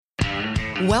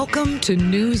Welcome to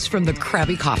News from the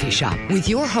Krabby Coffee Shop with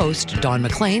your host, Dawn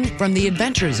McLean, from the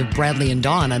adventures of Bradley and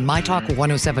Dawn on My Talk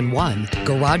 1071,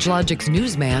 Garage Logic's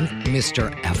newsman,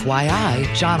 Mr.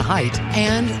 FYI, John Haidt,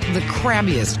 and the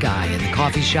crabbiest guy in the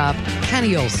coffee shop,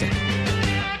 Kenny Olson.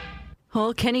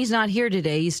 Well, Kenny's not here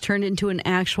today. He's turned into an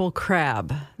actual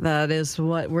crab. That is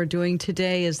what we're doing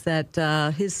today, is that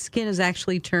his skin is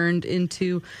actually turned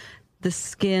into the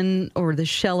skin or the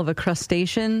shell of a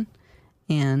crustacean.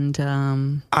 And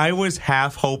I was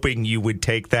half hoping you would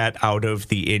take that out of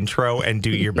the intro and do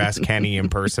your best Kenny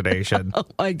impersonation. Oh,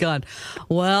 my God.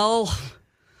 Well,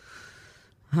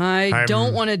 I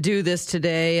don't want to do this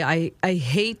today. I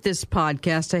hate this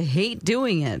podcast. I hate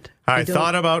doing it. I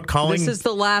thought about calling This is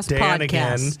the last Dan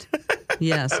podcast. Again.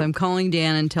 Yes, I'm calling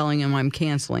Dan and telling him I'm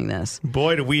canceling this.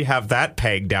 Boy, do we have that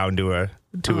pegged down to a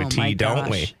T, don't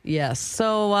we? Yes.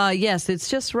 So, yes, it's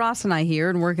just Ross and I here,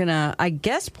 and we're going to, I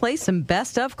guess, play some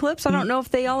best of clips. I don't know if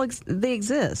they all they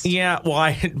exist. Yeah, well,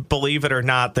 I believe it or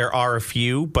not, there are a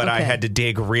few, but I had to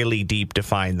dig really deep to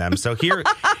find them. So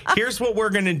here's what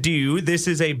we're going to do. This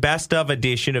is a best of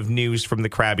edition of News from the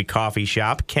Krabby Coffee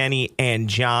Shop. Kenny and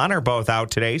John are both out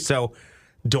today, so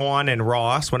Dawn and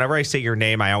Ross, whenever I say your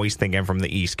name, I always think I'm from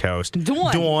the East Coast.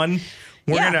 Dawn.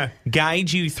 We're going to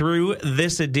guide you through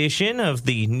this edition of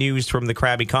the News from the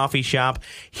Krabby Coffee Shop.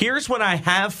 Here's what I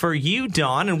have for you,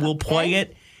 Dawn, and we'll play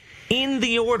it in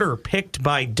the order picked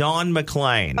by Dawn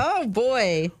McLean. Oh,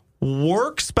 boy.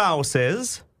 Work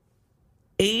spouses,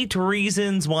 8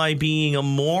 reasons why being a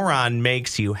moron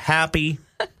makes you happy.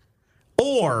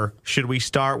 Or should we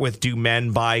start with, do men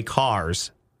buy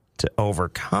cars to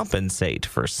overcompensate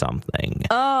for something?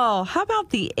 Oh, how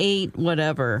about the 8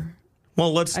 whatever?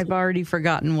 Well, I've already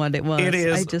forgotten what it was. It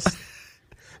is.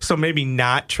 So maybe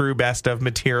not true best of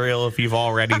material if you've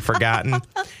already forgotten.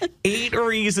 8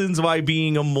 reasons why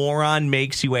being a moron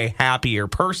makes you a happier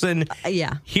person.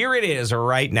 Yeah. Here it is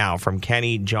right now from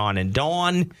Kenny, John, and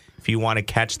Dawn. If you want to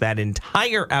catch that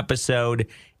entire episode,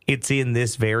 it's in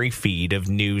this very feed of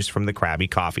News from the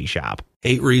Krabby Coffee Shop.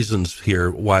 8 reasons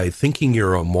here why thinking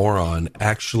you're a moron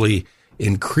actually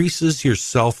increases your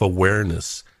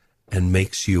self-awareness and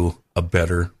makes you a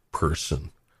better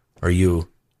person. Are you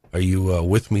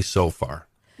with me so far?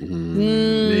 I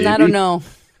don't know.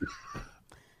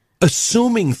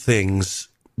 Assuming things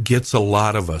gets a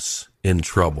lot of us in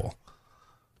trouble.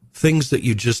 Things that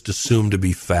you just assume to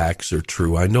be facts or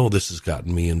true. I know this has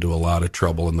gotten me into a lot of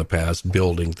trouble in the past,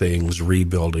 building things,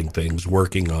 rebuilding things,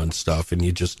 working on stuff, and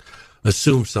you just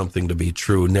assume something to be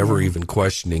true, never even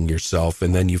questioning yourself,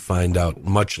 and then you find out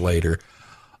much later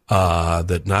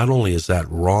that not only is that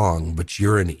wrong, but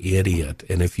you're an idiot.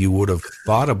 And if you would have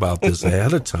thought about this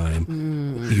ahead of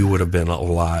time, you would have been a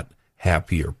lot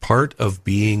happier. Part of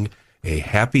being a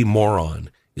happy moron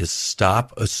is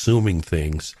stop assuming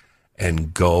things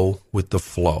and go with the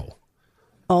flow.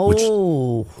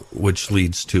 Oh. Which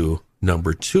leads to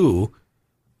number 2.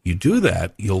 You do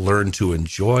that, you'll learn to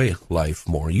enjoy life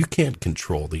more. You can't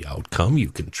control the outcome. You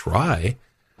can try,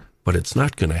 but it's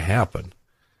not going to happen.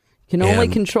 You can only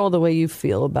control the way you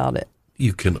feel about it.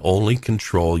 You can only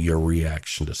control your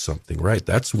reaction to something, right?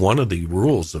 That's one of the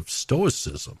rules of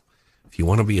Stoicism. If you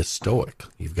want to be a Stoic,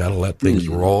 you've got to let things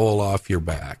roll off your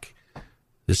back.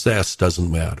 This ass doesn't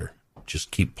matter.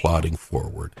 Just keep plodding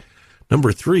forward.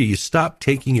 Number 3, you stop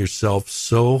taking yourself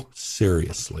so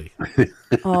seriously.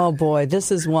 Oh, boy.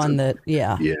 This is one that,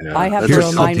 I have to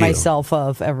remind myself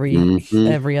of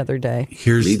every other day.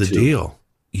 Here's the deal.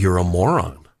 You're a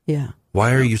moron. Yeah.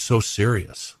 Why are you so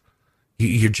serious?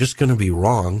 You're just going to be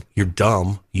wrong. You're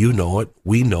dumb. You know it.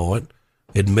 We know it.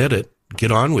 Admit it.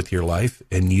 Get on with your life,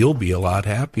 and you'll be a lot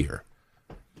happier.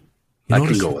 I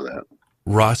can go with that.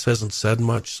 Ross hasn't said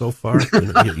much so far.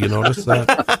 You notice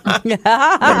that?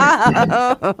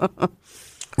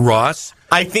 Ross?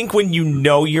 I think when you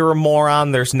know you're a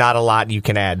moron, there's not a lot you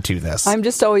can add to this. I'm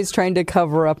just always trying to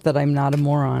cover up that I'm not a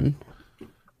moron.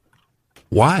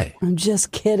 Why? I'm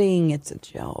just kidding. It's a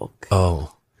joke.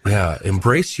 Oh, yeah.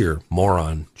 Embrace your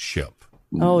moronship.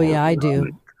 Oh, yeah, I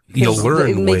do. You'll learn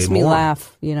way more. It makes me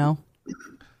laugh, you know.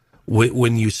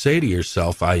 When you say to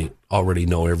yourself, I already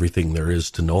know everything there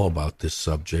is to know about this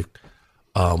subject,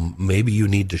 maybe you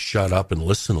need to shut up and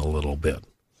listen a little bit.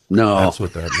 No. That's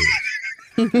what that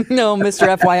means. No,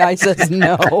 Mr. FYI says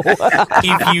no.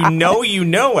 If you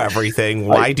know everything,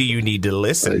 why do you need to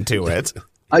listen to it?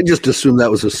 I just assumed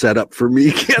that was a setup for me,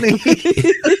 Kenny.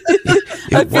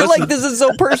 I feel like this is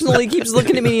so personal. He keeps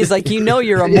looking at me. He's like,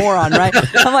 you're a moron, right?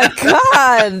 I'm like,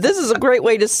 God, this is a great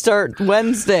way to start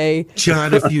Wednesday.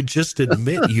 John, if you just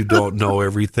admit you don't know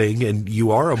everything and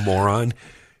you are a moron,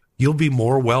 you'll be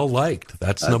more well-liked.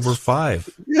 That's number 5.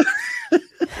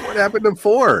 What happened to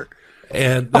 4?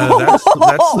 And that's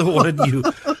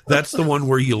the one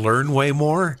where you learn way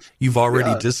more. You've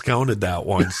already discounted that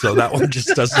one, so that one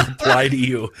just doesn't apply to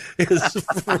you, is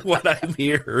for what I'm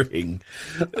hearing.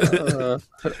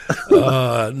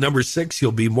 Number 6,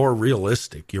 you'll be more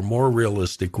realistic. You're more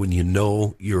realistic when you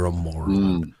know you're a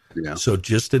moron. Yeah. So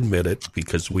just admit it,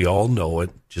 because we all know it.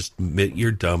 Just admit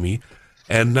you're dummy.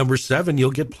 And number 7,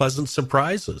 you'll get pleasant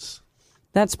surprises.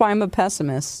 That's why I'm a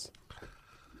pessimist.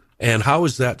 And how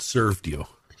has that served you?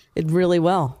 It really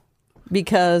well,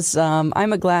 because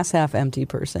I'm a glass half empty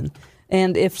person.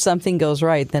 And if something goes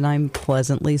right, then I'm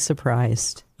pleasantly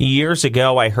surprised. Years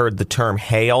ago, I heard the term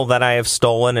hail that I have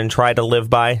stolen and tried to live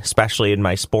by, especially in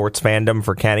my sports fandom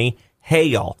for Kenny.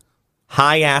 Hail.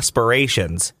 High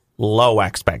aspirations, low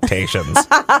expectations.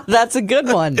 That's a good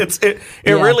one. It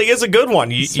really is a good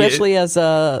one. Especially as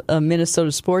a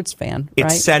Minnesota sports fan, it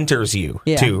right? centers you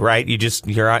too, right?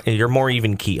 You're more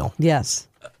even keel. Yes.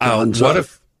 What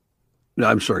if? No,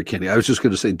 I'm sorry, Kenny. I was just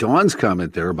going to say Dawn's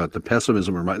comment there about the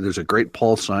pessimism. There's a great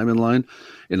Paul Simon line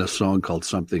in a song called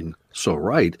 "Something So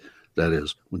Right." That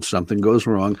is, when something goes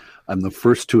wrong, I'm the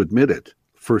first to admit it,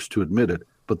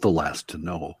 but the last to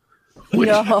know.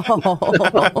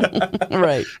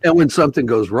 Right. And when something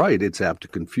goes right, it's apt to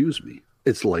confuse me.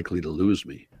 It's likely to lose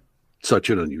me. Such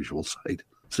an unusual sight.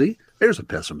 See, there's a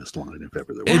pessimist line if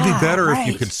ever there was. It'd be better if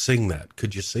you could sing that.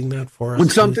 Could you sing that for us? When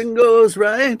something goes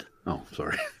right. Oh,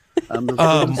 sorry. I'm the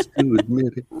first to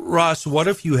admit it. Ross, what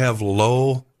if you have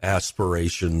low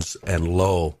aspirations and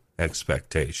low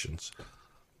expectations?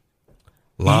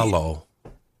 Low.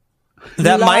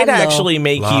 That might Lalo. actually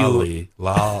make you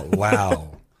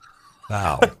Wow.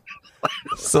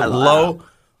 so low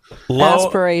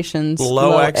Aspirations.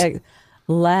 low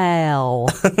Lal.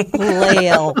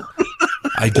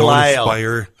 I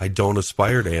don't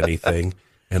aspire to anything,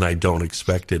 and I don't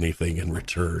expect anything in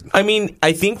return. I mean,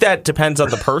 I think that depends on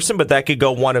the person, but that could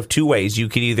go one of two ways. You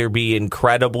could either be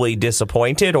incredibly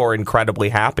disappointed or incredibly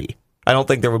happy. I don't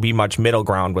think there would be much middle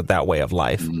ground with that way of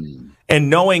life. And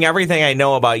knowing everything I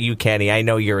know about you, Kenny, I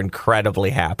know you're incredibly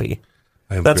happy.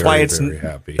 That's why it's very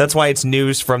happy. That's why it's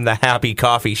news from the happy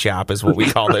coffee shop is what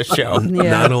we call this show.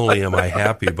 Not only am I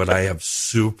happy, but I have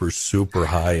super, super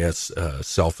high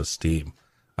self-esteem.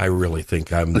 I really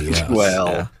think I'm the S.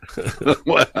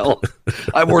 Well,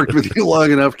 I've worked with you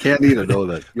long enough, Kenny, to know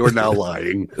that you're now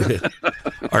lying.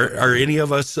 Are any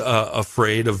of us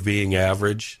afraid of being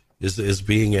average? Is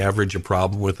being average a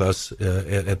problem with us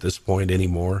at this point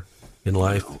anymore in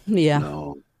life? Yeah.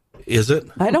 No. Is it?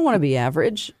 I don't want to be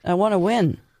average. I want to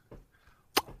win.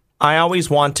 I always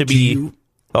want to be...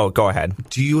 go ahead.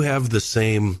 Do you have the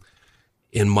same...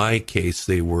 In my case,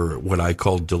 they were what I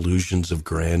call delusions of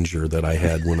grandeur that I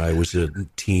had when I was a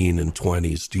teen and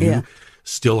 20s. Do you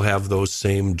still have those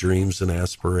same dreams and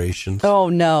aspirations? Oh,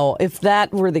 no. If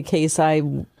that were the case, I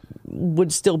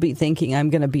would still be thinking I'm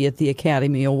going to be at the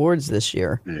Academy Awards this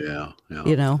year. Yeah.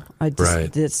 You know,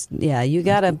 you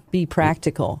got to be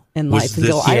practical in life and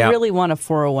this- I really want a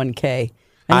 401k.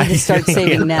 I need to start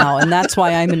saving now, and that's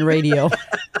why I'm in radio.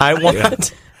 I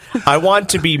want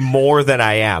to be more than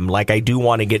I am. Like, I do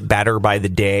want to get better by the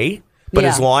day. But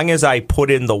as long as I put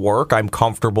in the work, I'm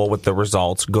comfortable with the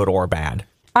results, good or bad.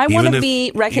 I want to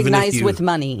be recognized with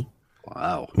money.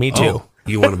 Wow. Me too. Oh,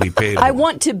 you want to be paid I more.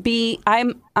 want to be,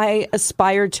 I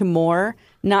aspire to more,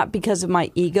 not because of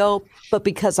my ego, but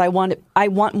because I want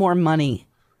more money.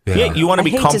 Yeah, you want to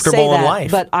be comfortable in life.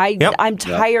 But I'm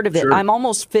tired of it. Sure. I'm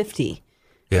almost 50.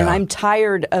 And I'm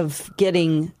tired of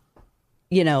getting,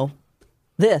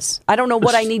 this. I don't know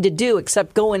what I need to do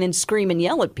except go in and scream and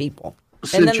yell at people.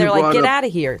 And then they're like, get out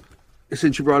of here.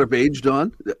 Since you brought up age,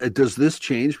 Dawn, does this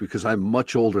change? Because I'm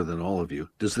much older than all of you.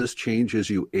 Does this change as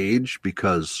you age?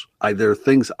 Because there are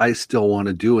things I still want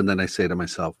to do. And then I say to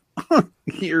myself,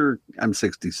 I'm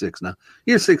 66 now.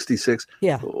 You're 66.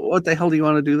 Yeah. What the hell do you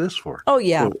want to do this for? Oh,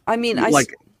 yeah. So, I mean, I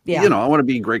want to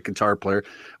be a great guitar player.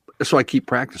 So I keep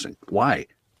practicing. Why?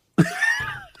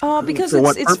 Oh, because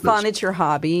it's fun. It's your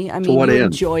hobby. I mean, you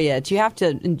enjoy it. You have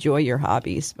to enjoy your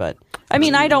hobbies. But I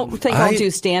mean, I don't think I'll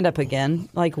do stand up again.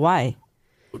 Like, why?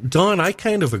 Dawn, I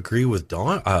kind of agree with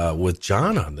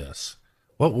John on this.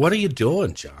 What are you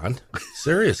doing, John?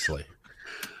 Seriously.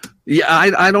 Yeah,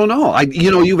 I don't know.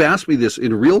 You've asked me this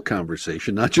in real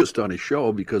conversation, not just on a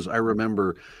show, because I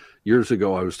remember years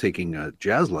ago I was taking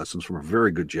jazz lessons from a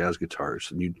very good jazz guitarist,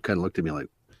 and you kind of looked at me like,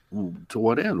 to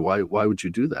what end? Why would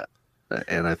you do that?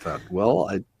 And I thought, well,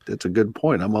 that's a good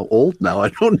point. I'm old now. I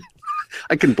don't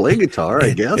I can play guitar,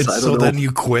 I guess. And I don't so know. then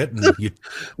you quit and you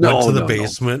went to the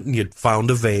basement and you found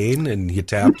a vein and you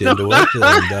tapped into it.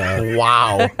 And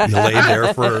Wow. you laid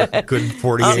there for a good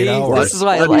 48 See, hours. this is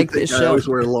why I Why do you like think this I show. always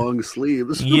wear long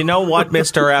sleeves. You know what,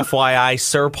 Mr. FYI?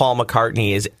 Sir Paul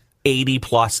McCartney is 80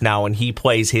 plus now, and he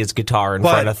plays his guitar in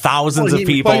front of thousands of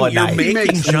people a you're night. making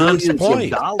makes John's millions of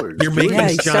point. dollars. You're making Yeah,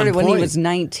 he John's started when he point. was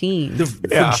 19.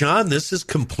 Yeah. For John, this is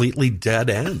completely dead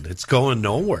end. It's going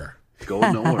nowhere. Go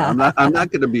nowhere. I'm not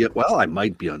going to be. Well, I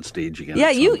might be on stage again. Yeah,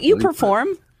 at some you point, but- perform.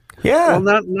 Yeah.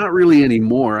 Well, not really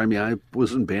anymore. I mean, I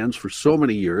was in bands for so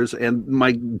many years, and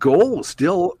my goal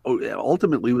still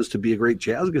ultimately was to be a great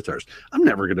jazz guitarist. I'm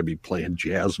never going to be playing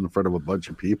jazz in front of a bunch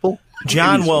of people.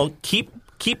 John, well, keep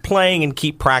playing and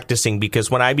keep practicing, because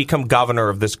when I become governor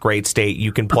of this great state,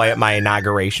 you can play at my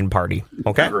inauguration party.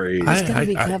 Okay? Great. He's going to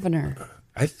be governor.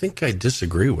 I think I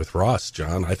disagree with Ross,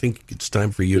 John. I think it's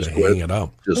time for you to quit. hang it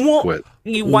up. Just Well, quit.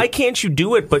 why can't you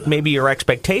do it? But maybe your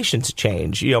expectations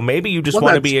change. You know, maybe you just Well,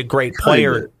 want to that's be a great kind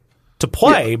player of- to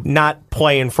play, not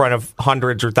play in front of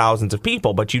hundreds or thousands of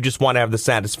people. But you just want to have the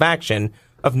satisfaction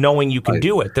of knowing you can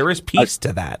do it. There is peace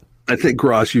to that. I think,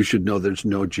 Ross, you should know there's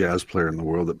no jazz player in the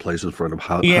world that plays in front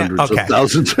of Yeah, hundreds okay. of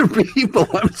thousands of people.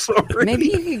 I'm sorry. Maybe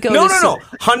you could go No.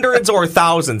 Hundreds or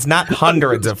thousands, not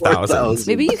hundreds of thousands.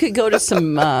 Maybe you could go to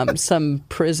some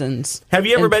prisons. Have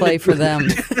you ever and been play to- for them?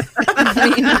 I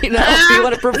mean, if you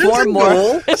want to perform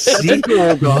more. See, There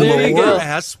you go. lower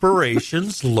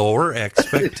aspirations, lower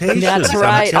expectations. That's I'm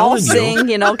right. I'll telling you.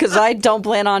 sing, because I don't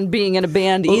plan on being in a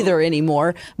band either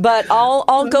anymore. But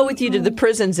I'll go with you to the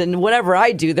prisons, and whatever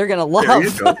I do, they're going to love. There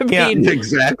you go. I Yeah. mean,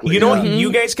 Exactly. You know, yeah.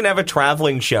 you guys can have a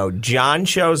traveling show. John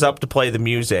shows up to play the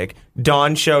music.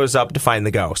 Dawn shows up to find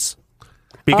the ghosts,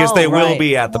 because Oh, they will right.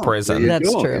 be at the prison. there you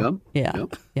that's go, true. yeah. Yeah.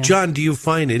 Yep. Yeah. John, do you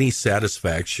find any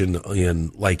satisfaction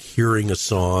in like hearing a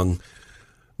song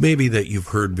maybe that you've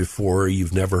heard before,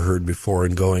 you've never heard before,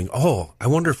 and going, oh, I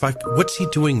wonder what's he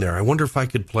doing there? I wonder if I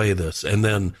could play this. And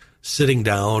then sitting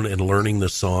down and learning the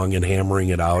song and hammering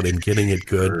it out and getting it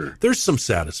good. Sure. There's some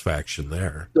satisfaction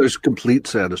there. There's complete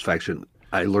satisfaction.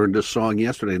 I learned a song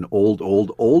yesterday, an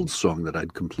old song that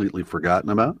I'd completely forgotten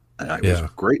about. And I was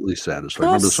greatly satisfied. Oh,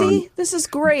 Remember the song? see, this is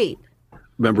great.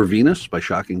 Remember Venus by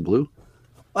Shocking Blue?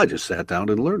 I just sat down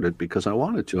and learned it because I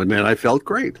wanted to. And then I felt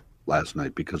great last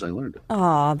night because I learned it.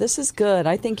 Aw, this is good.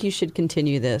 I think you should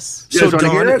continue this. You So, guys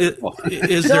wanna Dawn, hear it?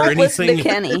 is there Don't listen anything? to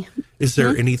Kenny. Is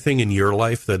there anything in your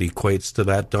life that equates to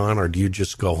that, Dawn, or do you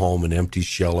just go home an empty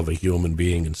shell of a human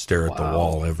being and stare at the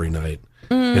wall every night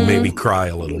and maybe cry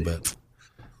a little bit?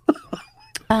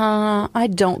 I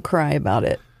don't cry about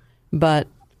it, but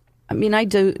I mean, I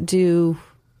do.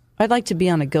 I'd like to be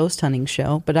on a ghost hunting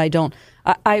show, but I don't.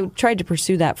 I tried to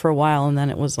pursue that for a while, and then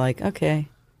it was like, okay,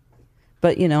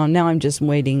 but now I'm just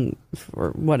waiting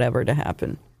for whatever to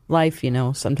happen. Life,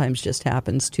 sometimes just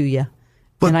happens to you,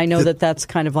 and I know that's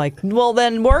kind of like, well,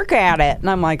 then work at it, and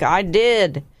I'm like, I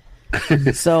did.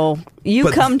 So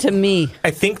come to me.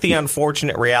 I think the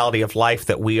unfortunate reality of life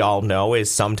that we all know is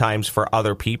sometimes for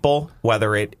other people,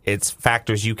 whether it's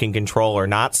factors you can control or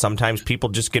not, sometimes people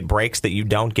just get breaks that you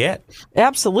don't get.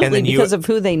 Absolutely, And then because of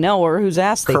who they know or whose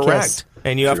ass they Correct. kiss.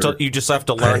 And you just have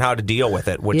to learn how to deal with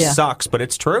it, which Yeah. sucks, but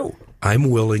it's true. I'm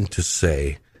willing to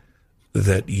say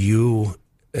that you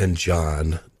and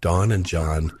John, Dawn and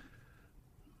John,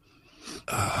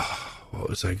 how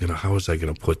was I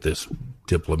going to put this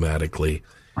diplomatically?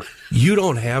 You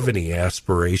don't have any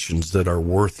aspirations that are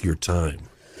worth your time.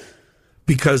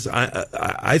 Because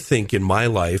I think in my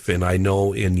life, and I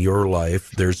know in your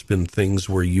life, there's been things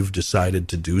where you've decided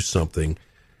to do something,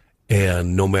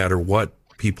 and no matter what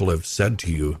people have said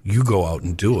to you, you go out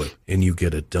and do it, and you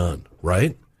get it done,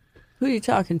 right? Who are you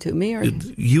talking to, me or?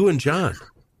 You and John.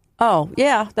 Oh,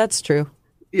 yeah, that's true.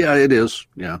 Yeah, it is.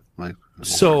 Yeah.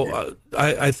 So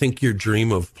I think your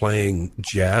dream of playing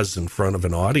jazz in front of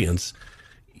an audience,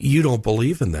 you don't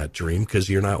believe in that dream because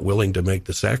you're not willing to make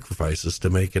the sacrifices to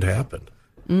make it happen.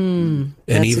 And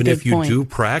even if you do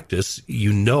practice,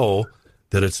 you know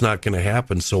that it's not going to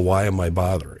happen. So why am I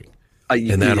bothering?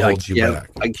 And that holds you back.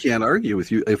 I can't argue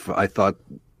with you. If I thought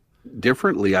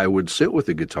differently, I would sit with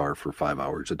a guitar for 5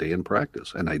 hours a day and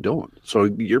practice, and I don't. So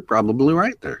you're probably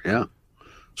right there. Yeah.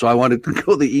 So I wanted to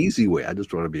go the easy way. I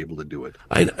just want to be able to do it.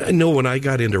 I know when I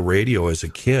got into radio as a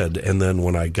kid, and then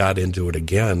when I got into it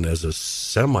again as a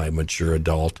semi-mature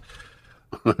adult,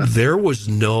 there was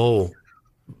no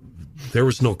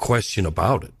question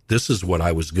about it. This is what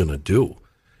I was going to do.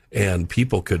 And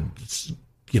people could,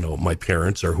 my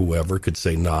parents or whoever could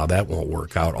say, nah, that won't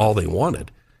work out, all they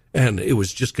wanted. And it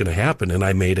was just going to happen, and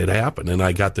I made it happen. And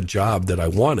I got the job that I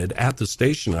wanted at the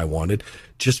station I wanted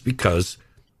just because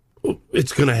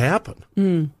it's going to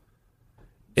happen.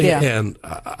 Yeah. And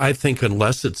I think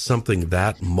unless it's something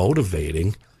that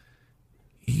motivating,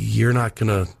 you're not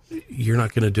gonna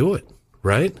do it,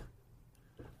 right?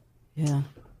 Yeah.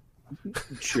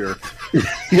 Sure.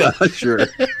 Yeah, sure.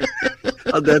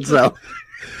 That's how.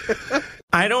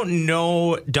 I don't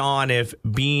know, Dawn, if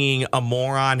being a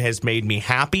moron has made me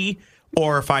happy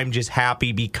or if I'm just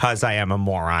happy because I am a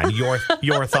moron. Your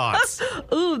thoughts?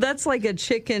 Ooh, that's like a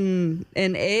chicken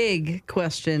and egg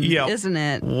question, Yep. isn't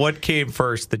it? What came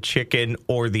first, the chicken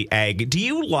or the egg? Do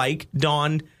you like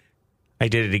Dawn? I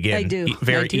did it again. I do.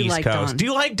 Very I do East like Coast. Dawn. Do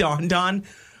you like Dawn, Dawn?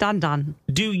 Don.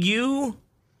 Do you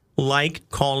like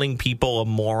calling people a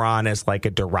moron as like a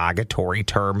derogatory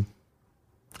term?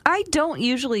 I don't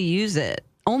usually use it,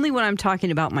 only when I'm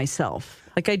talking about myself.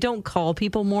 Like, I don't call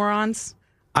people morons.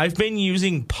 I've been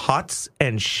using putz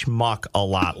and schmuck a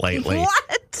lot lately.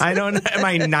 What? I don't know. Am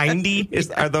I 90?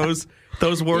 Are those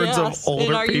words of older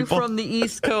and are people? you from the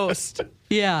East Coast?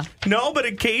 Yeah. No, but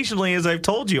occasionally, as I've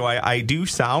told you, I do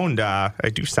sound a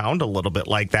little bit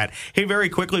like that. Hey, very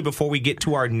quickly before we get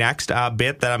to our next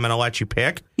bit that I'm going to let you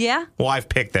pick. Yeah? Well, I've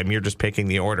picked them. You're just picking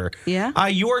the order. Yeah.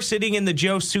 You are sitting in the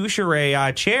Joe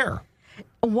Souchere chair.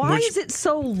 Why is it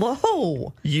so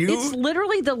low? You- It's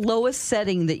literally the lowest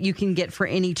setting that you can get for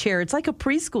any chair. It's like a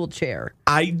preschool chair.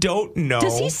 I don't know.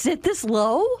 Does he sit this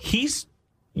low? He's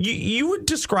you would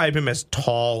describe him as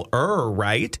taller,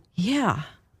 right? Yeah.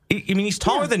 I mean, he's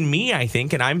taller than me, I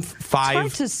think, and I'm It's hard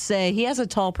 5. to say. He has a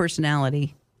tall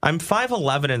personality. I'm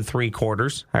 5'11" and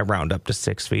 3/4. I round up to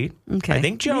 6 feet. Okay. I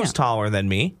think Joe's Yeah. taller than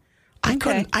me.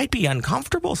 Okay. I'd be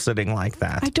uncomfortable sitting like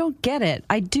that. I don't get it.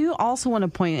 I do also want to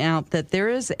point out that there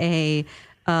is a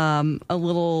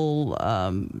little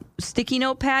sticky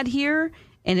notepad here,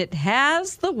 and it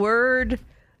has the word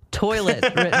toilet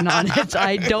written on it.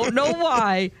 I don't know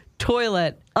why.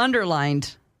 Toilet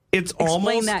underlined. It's Explain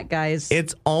almost that, guys.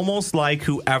 It's almost like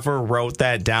whoever wrote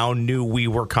that down knew we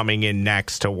were coming in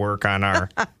next to work on our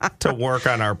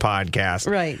podcast.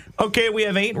 Right. Okay, we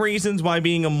have 8 reasons why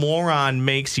being a moron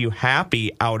makes you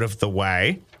happy out of the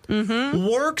way. Mm-hmm.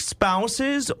 Work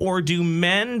spouses, or do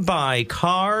men buy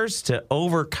cars to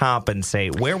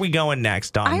overcompensate? Where are we going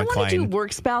next, Don I McClain? want to do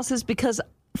work spouses because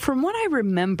from what I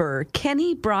remember,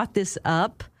 Kenny brought this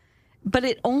up, but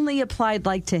it only applied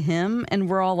like to him, and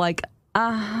we're all like,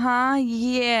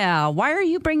 yeah. Why are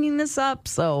you bringing this up?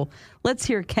 So let's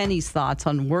hear Kenny's thoughts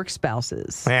on work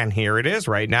spouses. And here it is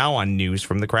right now on News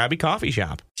from the Krabby Coffee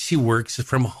Shop. She works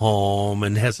from home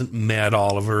and hasn't met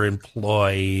all of her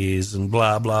employees and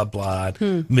blah, blah, blah.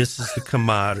 Misses the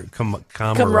camaraderie.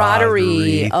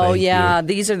 Oh, Thank yeah. you.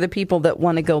 These are the people that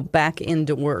want to go back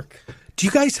into work. Do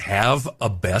you guys have a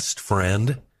best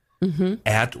friend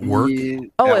at work?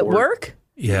 Oh, at work?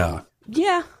 Yeah.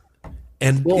 Yeah.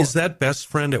 And is that best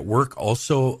friend at work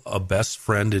also a best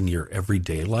friend in your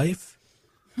everyday life?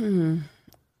 I'm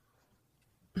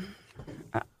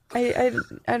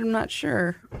not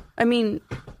sure. I mean,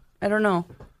 I don't know.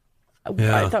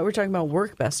 Yeah. I thought we were talking about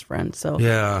work best friend. So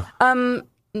Yeah. I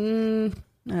don't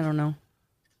know.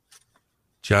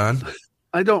 John?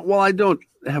 I don't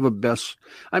have a best.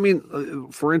 I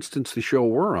mean, for instance, the show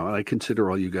we're on, I consider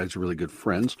all you guys really good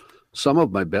friends. Some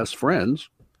of my best friends,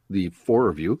 the 4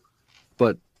 of you,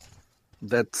 but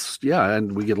that's, yeah,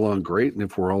 and we get along great. And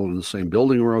if we're all in the same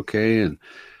building, we're okay.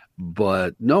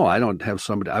 But no, I don't have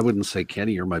somebody. I wouldn't say,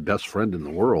 Kenny, you're my best friend in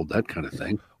the world, that kind of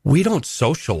thing. We don't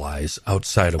socialize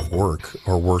outside of work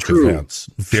or work True. events.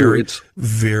 True.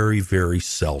 Very, very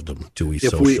seldom do we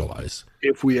socialize.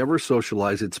 If we ever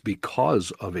socialize, it's because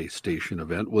of a station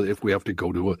event. Well, if we have to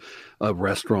go to a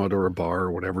restaurant or a bar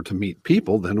or whatever to meet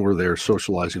people, then we're there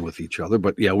socializing with each other.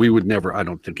 But yeah, we would never, I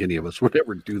don't think any of us would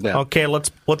ever do that. Okay, let's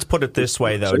put it this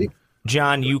way, though. See?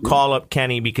 John, you call up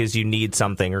Kenny because you need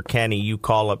something, or Kenny, you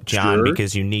call up John Sure.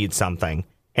 because you need something.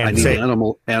 And I need say,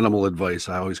 animal advice.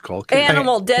 I always call Kenny.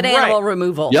 Dead animal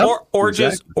removal. Yep. or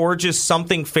exactly. just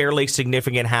something fairly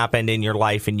significant happened in your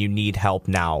life and you need help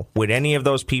now. Would any of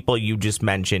those people you just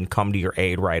mentioned come to your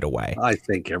aid right away? I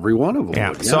think every one of them Yeah.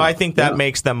 would. So I think that Yeah.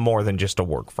 makes them more than just a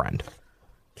work friend.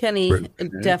 Kenny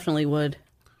definitely would.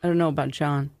 I don't know about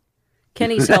John.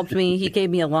 Kenny's helped me. He gave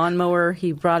me a lawnmower.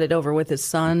 He brought it over with his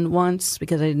son once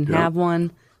because I didn't have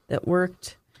one that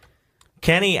worked.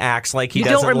 Kenny acts like he You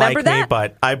don't doesn't like remember me, that?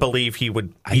 but I believe he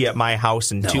would be at my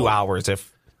house in 2 hours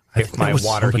if think my that was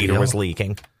water somebody heater was else.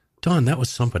 leaking. Don, that was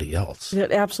somebody else.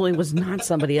 It absolutely was not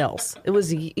somebody else. It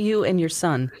was you and your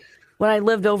son. When I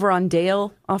lived over on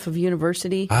Dale off of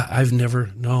University. I've never,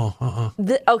 no,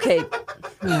 Okay. All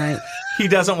right. He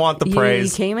doesn't want the You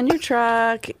praise. came in your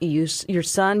truck. Your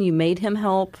son, you made him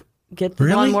help get the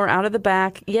Really? lawnmower out of the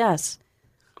back. Yes.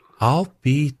 I'll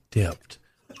be dipped.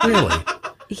 Really?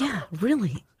 Yeah,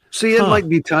 really. See, it might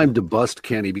be time to bust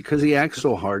Kenny because he acts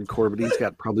so hardcore, but he's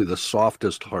got probably the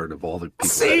softest heart of all the people.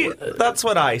 See, that's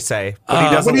what I say. But he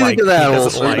doesn't what do you like, think of that, he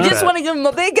doesn't Olson? like I just that. want to give him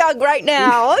a big hug right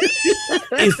now.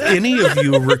 If any of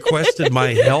you requested my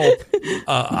help,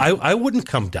 I wouldn't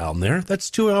come down there. That's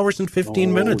 2 hours and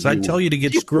 15 minutes. I'd tell you to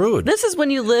get screwed. This is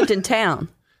when you lived in town.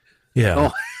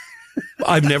 Yeah.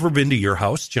 I've never been to your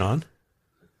house, John.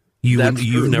 You've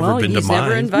never Well, been to he's never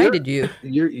mine. invited you.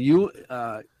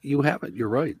 You haven't. You're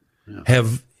right. Yeah.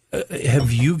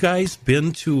 Have you guys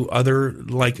been to other,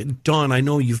 like, Dawn, I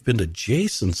know you've been to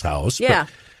Jason's house. Yeah.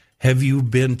 But have you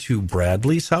been to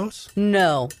Bradley's house?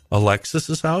 No.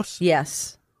 Alexis's house?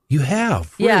 Yes. You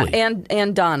have? Really? Yeah,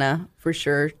 and Donna, for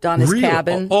sure. Donna's Really?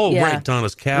 cabin. Oh, yeah. right,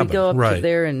 Donna's cabin. We go up right. to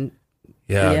there and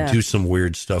Yeah, do some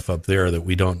weird stuff up there that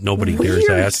nobody weird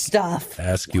dares stuff.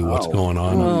 ask you what's going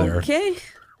on up there. Okay.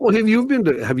 Well, have you been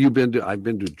to? I've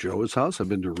been to Joe's house. I've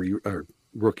been to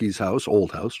Rookie's house,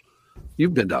 old house.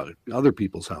 You've been to other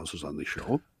people's houses on the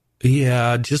show.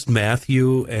 Yeah, just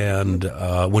Matthew and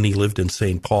when he lived in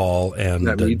St. Paul and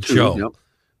Me too. Joe. Yep.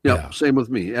 Yeah. Same with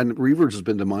me. And Reavers has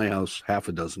been to my house half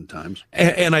a dozen times.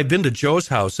 And I've been to Joe's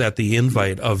house at the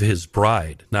invite of his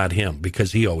bride, not him,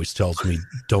 because he always tells me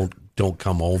don't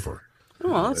come over.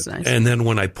 Oh, that's nice. And then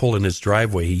when I pull in his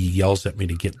driveway, he yells at me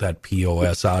to get that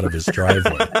POS out of his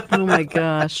driveway. Oh, my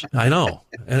gosh. I know.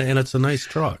 And it's a nice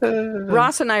truck.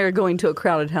 Ross and I are going to a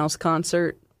Crowded House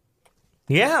concert,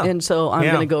 Yeah. and so I'm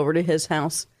going to go over to his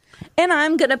house, and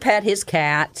I'm going to pet his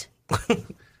cat.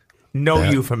 No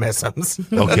euphemisms.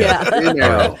 Okay. Yeah. Hey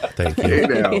now. All right. Thank you.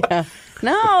 Hey now.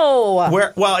 No.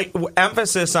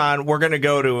 Emphasis on we're going to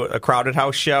go to a Crowded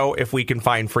House show if we can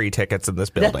find free tickets in this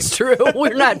building. That's true.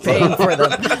 We're not paying for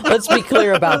them. Let's be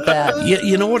clear about that.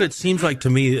 You know what it seems like to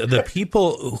me? The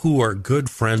people who are good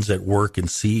friends at work and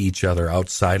see each other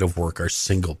outside of work are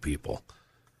single people,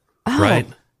 right?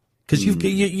 Because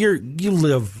you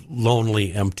live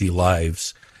lonely, empty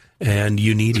lives, and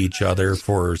you need each other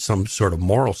for some sort of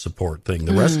moral support thing.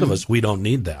 The rest of us, we don't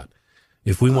need that.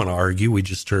 If we want to argue, we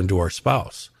just turn to our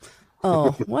spouse.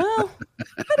 Oh, well,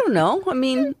 I don't know. I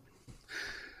mean,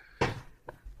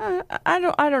 I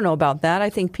don't know about that. I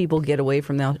think people get away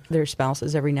from their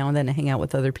spouses every now and then to hang out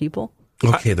with other people.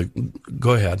 Okay,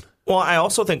 go ahead. Well, I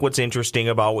also think what's interesting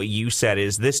about what you said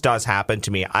is this does happen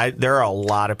to me. There are a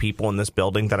lot of people in this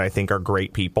building that I think are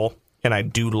great people, and I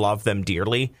do love them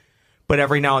dearly. But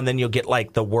every now and then you'll get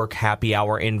like the work happy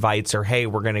hour invites or, hey,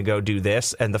 we're going to go do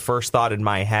this. And the first thought in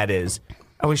my head is,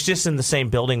 I was just in the same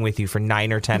building with you for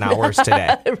 9 or 10 hours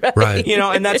today. Right. You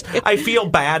know, and I feel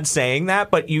bad saying that,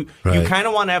 but you Right. kind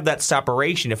of want to have that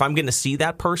separation. If I'm going to see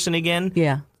that person again,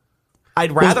 Yeah.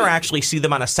 I'd rather actually see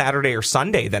them on a Saturday or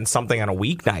Sunday than something on a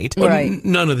weeknight. Right.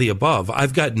 None of the above.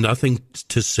 I've got nothing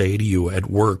to say to you at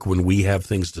work when we have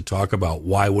things to talk about.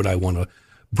 Why would I want to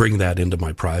bring that into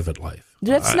my private life?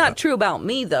 That's not true about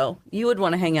me, though. You would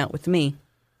want to hang out with me,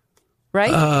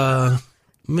 right?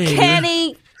 Maybe.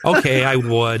 Kenny, Okay, I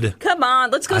would. come on.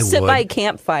 Let's go I sit would. by a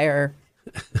campfire.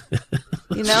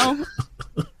 You know?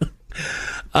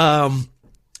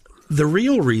 The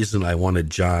real reason I wanted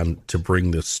John to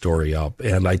bring this story up,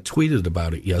 and I tweeted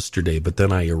about it yesterday, but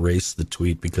then I erased the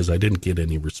tweet because I didn't get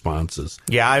any responses.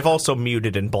 Yeah, I've also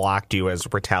muted and blocked you as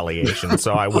retaliation,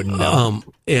 so I wouldn't know.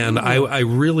 And I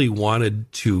really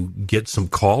wanted to get some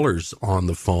callers on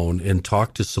the phone and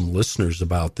talk to some listeners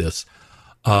about this.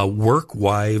 Work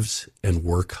wives and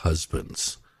work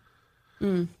husbands.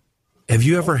 Have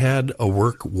you ever had a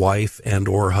work wife and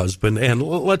or husband? And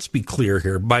let's be clear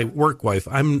here. By work wife,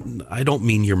 I don't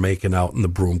mean you're making out in the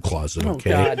broom closet,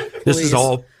 okay? God, this is please.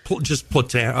 all just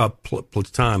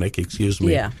platonic, excuse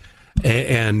me. Yeah.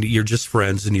 And you're just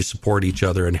friends and you support each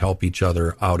other and help each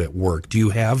other out at work. Do you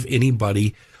have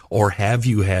anybody or have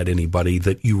you had anybody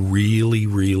that you really,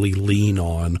 really lean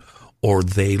on or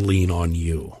they lean on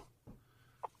you?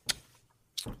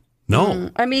 No.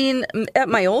 I mean, at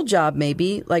my old job,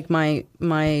 maybe, like my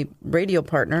radio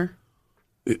partner.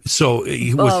 So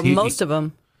Most of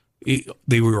them.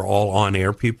 they were all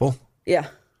on-air people? Yeah.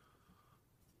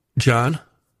 John?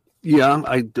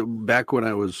 Yeah, back when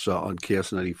I was on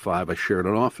KS95, I shared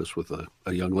an office with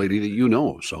a young lady that you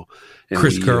know. So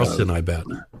Chris Carlson, I bet.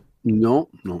 No.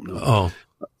 Oh,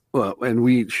 Well,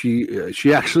 and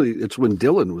she actually, it's when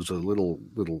Dylan was a little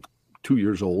 2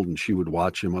 years old, and she would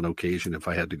watch him on occasion if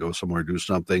I had to go somewhere do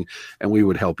something, and we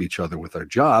would help each other with our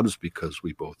jobs because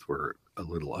we both were a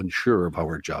little unsure of how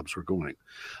our jobs were going.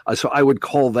 So I would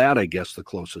call that, I guess, the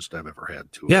closest I've ever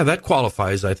had to it. yeah, that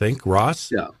qualifies, I think.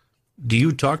 Ross? Yeah. Do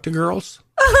you talk to girls?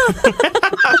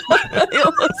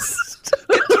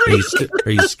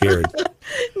 Are you scared?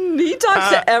 He talks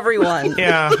to everyone.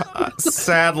 Yeah,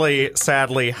 sadly,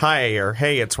 hi or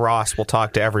hey, it's Ross. We'll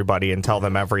talk to everybody and tell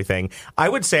them everything. I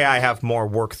would say I have more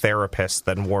work therapists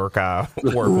than work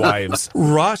wives.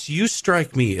 Ross, you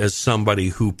strike me as somebody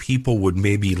who people would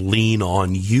maybe lean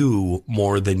on you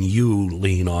more than you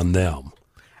lean on them.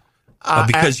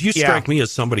 Because you strike me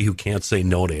as somebody who can't say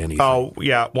no to anything. Oh,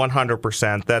 yeah,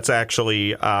 100%. That's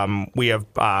actually, we have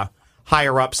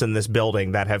higher-ups in this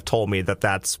building that have told me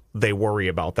they worry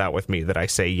about that with me, that I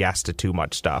say yes to too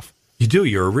much stuff. You do.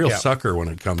 You're a real sucker when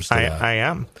it comes to that. I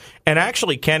am. And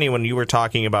actually, Kenny, when you were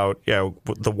talking about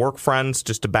the work friends,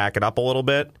 just to back it up a little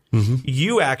bit,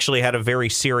 you actually had a very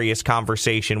serious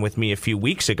conversation with me a few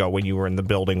weeks ago when you were in the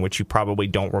building, which you probably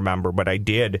don't remember, but I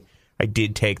did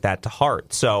take that to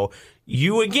heart. So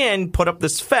you, again, put up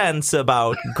this fence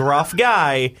about gruff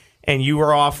guy, and you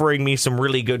were offering me some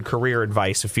really good career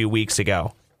advice a few weeks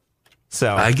ago.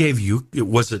 So I gave you,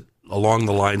 was it along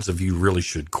the lines of you really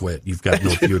should quit? You've got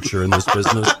no future in this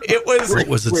business?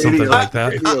 Was it something like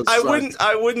that?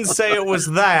 I wouldn't say it was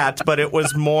that, but it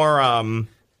was more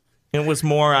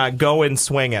go in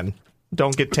swinging.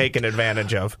 Don't get taken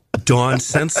advantage of. Dawn,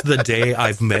 since the day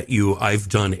I've met you, I've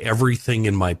done everything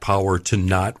in my power to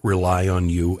not rely on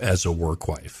you as a work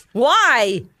wife.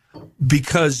 Why?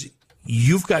 Because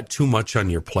you've got too much on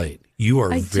your plate. You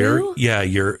are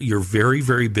you're very,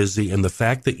 very busy, and the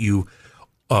fact that you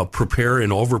prepare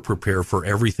and over-prepare for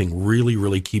everything really,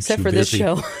 really keeps you busy. Except for this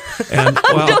show. And,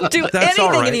 well, don't do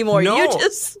anything anymore. No, you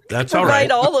just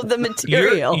provide all of the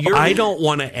material. I don't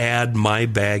want to add my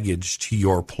baggage to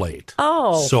your plate.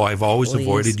 Oh, so I've always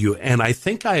avoided you. And I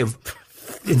think I have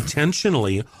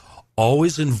intentionally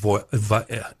always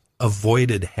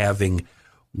avoided having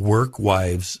work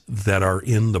wives that are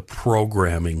in the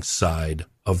programming side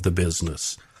of the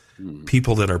business.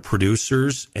 People that are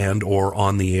producers and or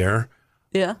on the air.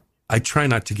 Yeah. I try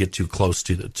not to get too close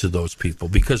to those people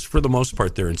because for the most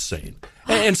part they're insane,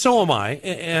 and so am I.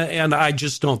 And I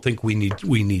just don't think we need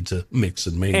to mix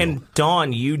and mingle. And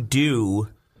Dawn, you do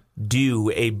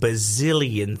a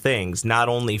bazillion things, not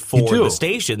only for the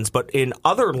stations, but in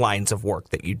other lines of work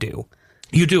that you do.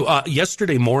 You do.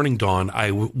 Yesterday morning, Dawn,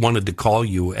 I wanted to call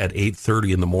you at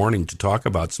 8:30 in the morning to talk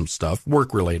about some stuff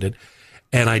work related,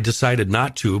 and I decided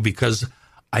not to because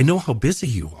I know how busy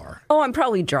you are. Oh, I'm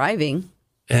probably driving.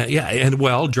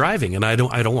 Driving, and I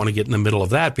don't want to get in the middle of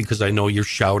that because I know you're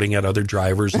shouting at other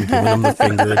drivers and giving them the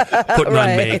finger, putting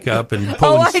on makeup and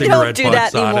pulling cigarette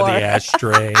butts out of the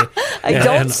ashtray. I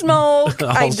don't smoke.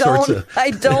 I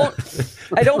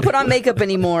don't put on makeup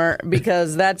anymore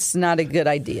because that's not a good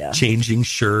idea. Changing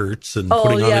shirts and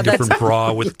putting on a different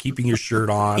bra with keeping your shirt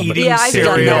on, eating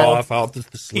cereal off out the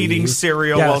sleeves. Eating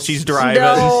cereal while she's driving.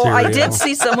 No, I did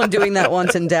see someone doing that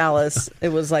once in Dallas. It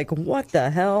was like, what the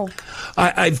hell?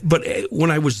 But when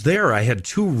I was there, I had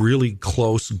two really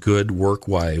close, good work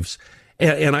wives,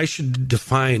 and I should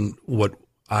define what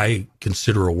I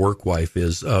consider a work wife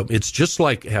is. It's just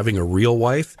like having a real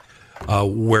wife,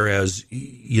 whereas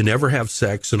you never have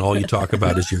sex and all you talk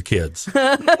about is your kids. So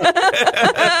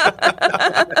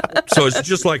it's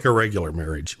just like a regular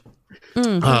marriage.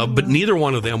 But neither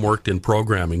one of them worked in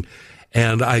programming,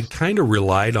 and I kind of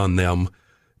relied on them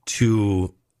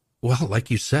to, well,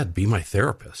 like you said, be my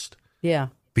therapist. Yeah.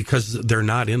 Because they're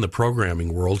not in the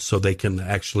programming world, so they can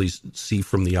actually see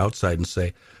from the outside and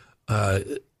say,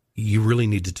 you really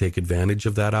need to take advantage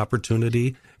of that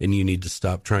opportunity, and you need to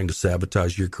stop trying to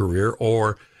sabotage your career,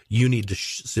 or you need to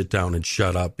sit down and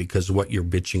shut up because what you're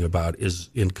bitching about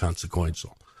is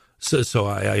inconsequential. So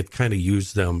I kind of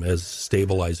use them as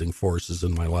stabilizing forces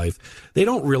in my life. They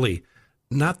don't really...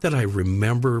 Not that I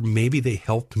remember, maybe they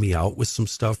helped me out with some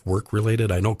stuff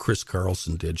work-related. I know Chris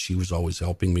Carlson did. She was always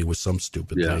helping me with some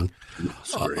stupid thing.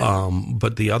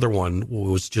 But the other one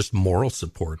was just moral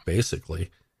support,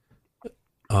 basically.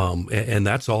 And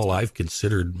that's all I've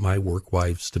considered my work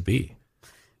wives to be.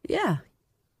 Yeah,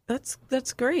 that's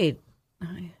great.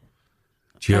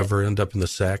 Did you ever end up in the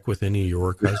sack with any of your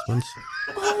work husbands?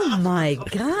 Oh, my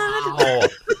God.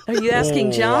 Are you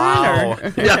asking John? Wow.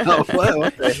 Or? No,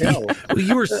 what the hell? Well,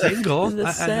 you were single.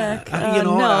 The sack.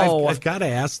 No. I've got to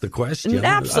ask the question.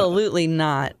 Absolutely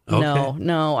not. Okay.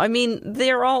 No. I mean,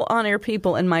 they're all on-air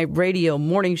people and my radio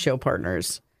morning show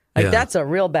partners. That's a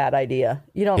real bad idea.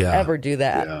 You don't ever do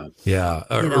that. Yeah.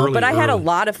 But I had a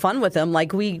lot of fun with them.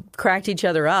 Like, we cracked each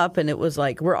other up, and it was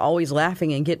like we're always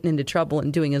laughing and getting into trouble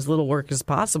and doing as little work as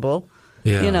possible.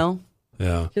 Yeah.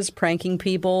 Just pranking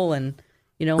people and,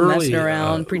 messing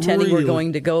around, pretending we're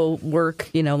going to go work,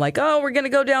 like, oh, we're going to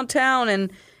go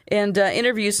downtown and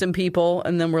interview some people,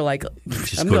 and then we're like,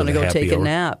 Just I'm go to going to the go happy take a hour.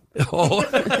 nap. Oh,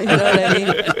 You know what I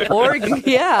mean?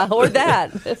 Or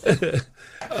that.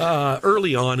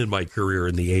 early on in my career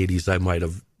in the 80s,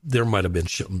 there might have been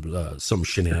some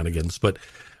shenanigans, but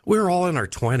we were all in our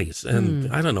 20s,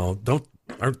 and I don't know,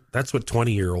 that's what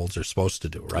 20-year-olds are supposed to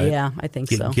do, right? Yeah, I think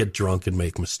so. Get drunk and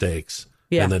make mistakes,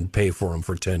 and then pay for them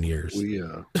for 10 years.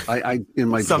 I in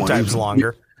my Sometimes 20s,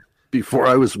 longer. Before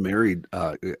I was married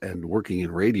and working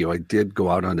in radio, I did go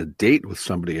out on a date with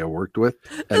somebody I worked with,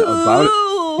 and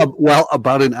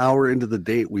about an hour into the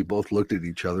date, we both looked at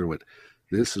each other and went,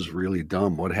 "This is really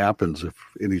dumb. What happens if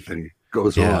anything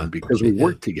goes on?" Because we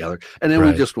worked together, and then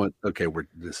we just went, "Okay,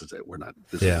 this is it. We're not.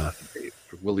 This is not the date.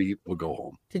 We'll eat. We'll go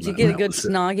home." Did you get a good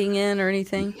snogging in or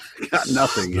anything? Got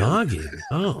nothing. Snogging.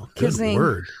 Oh, good Kissing.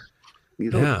 word.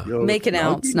 Making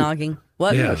out, snogging.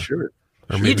 What? Yeah, sure.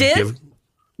 Or You did?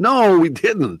 No, we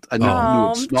didn't. I knew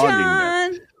what snogging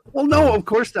John. meant. Well, no, of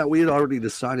course not. We had already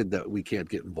decided that we can't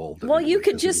get involved. Well, you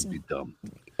could because it just would be dumb.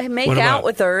 make What out about-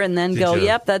 with her and then go, you-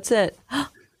 yep, that's it.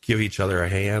 Give each other a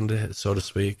hand, so to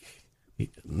speak.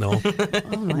 No,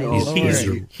 Oh, my No,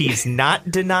 Lord. He's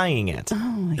not denying it. Oh,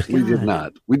 my God. We did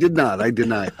not. We did not. I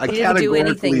deny. I You didn't do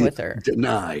anything categorically with her.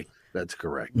 deny. That's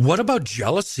correct. What about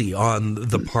jealousy on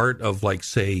the part of, like,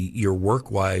 say, your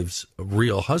work wife's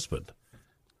real husband?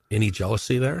 Any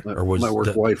jealousy there, or was My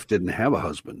work wife didn't have a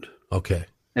husband, okay?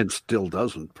 and still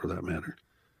doesn't, for that matter.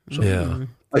 So Yeah,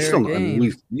 I still, Fair I mean,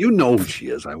 game. you know who she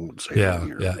is. I won't say it yeah, on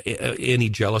here. yeah. Any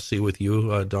jealousy with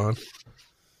you, Dawn?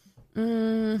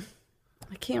 I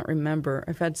can't remember.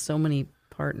 I've had so many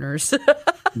partners.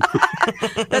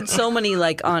 Had so many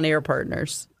like on-air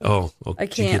partners. Oh, okay. I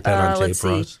Did you get can't- that on tape, let's see.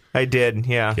 Ross? I did,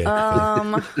 yeah.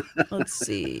 Okay. Let's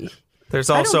see. There's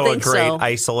don't also a think great so.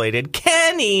 isolated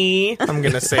Kenny. I'm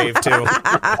going to save too.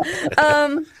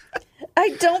 I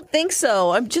don't think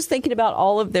so. I'm just thinking about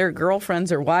all of their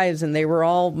girlfriends or wives, and they were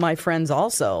all my friends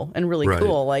also, and really Right.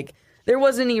 cool. Like, there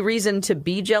wasn't any reason to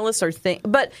be jealous or think.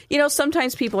 But, you know,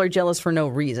 sometimes people are jealous for no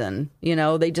reason. You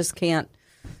know, they just can't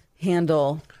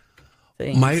handle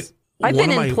things. I've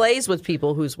been in plays with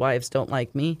people whose wives don't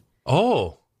like me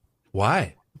Oh,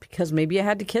 why? because maybe I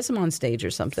had to kiss them on stage or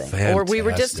something. Or we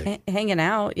were just Fantastic. hanging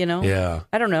out, you know? Yeah.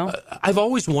 I don't know. I've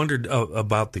always wondered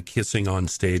about the kissing on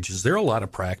stage. Is there a lot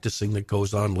of practicing that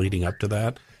goes on leading up to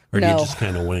that? Or do you No. just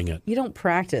kind of wing it? You don't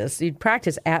practice. You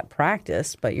practice at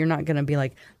practice, but you're not going to be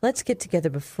like, let's get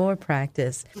together before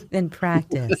practice, then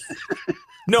practice.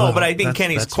 No, Well, but I think that's-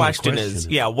 Kenny's that's my question is,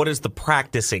 question. yeah, what does the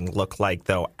practicing look like,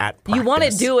 though, at practice? You want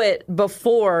to do it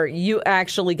before you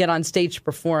actually get on stage to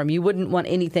perform. You wouldn't want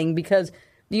anything because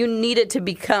you need it to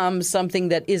become something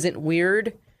that isn't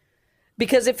weird.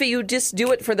 Because if you just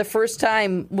do it for the first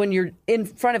time when you're in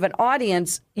front of an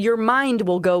audience, your mind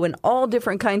will go in all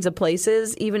different kinds of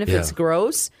places, even if Yeah. it's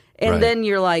gross. And Right. then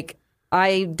you're like,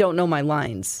 I don't know my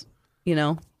lines, you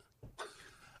know?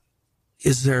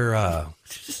 Is there,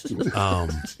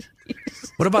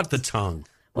 what about the tongue?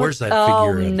 Where's that Oh,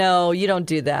 figure in? no, you don't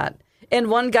do that. And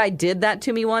one guy did that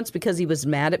to me once because he was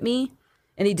mad at me,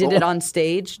 and he did it on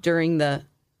stage during the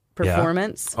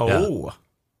performance. Oh.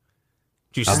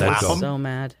 Did you How'd that slap go? him? So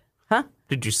mad. Huh?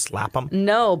 Did you slap him?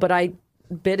 No, but I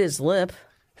bit his lip.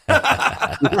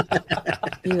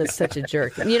 He was such a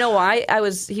jerk. And you know why?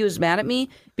 He was mad at me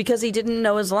because he didn't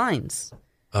know his lines.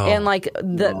 And like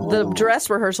the dress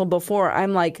rehearsal before, I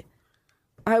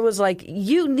was like,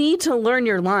 you need to learn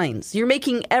your lines. You're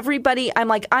making everybody, I'm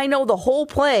like, I know the whole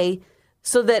play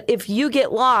so that if you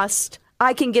get lost,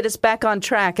 I can get us back on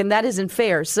track, and that isn't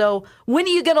fair. So when are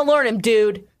you going to learn him,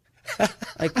 dude?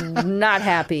 Like, not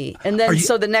happy. And then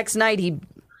so the next night he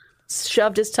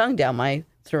shoved his tongue down my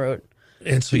throat.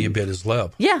 And so you bit his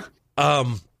lip. Yeah. Are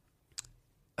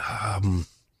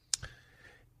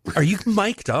you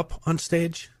mic'd up on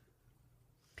stage?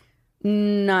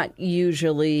 Not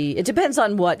usually. It depends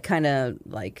on what kind of,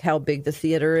 like, how big the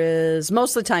theater is.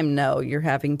 Most of the time, no. You're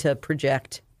having to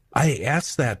project. I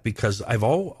asked that because I've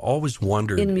always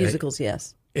wondered. In musicals,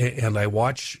 yes. And I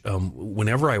watch,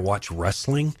 whenever I watch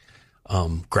wrestling,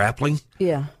 grappling,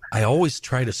 Yeah. I always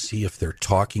try to see if they're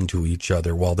talking to each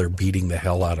other while they're beating the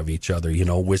hell out of each other, you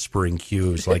know, whispering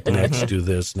cues like next do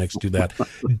this, next do that.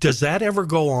 Does that ever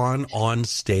go on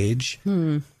stage?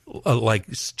 Like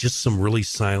just some really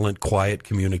silent, quiet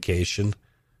communication?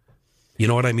 You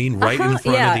know what I mean? Right in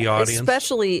front of the audience?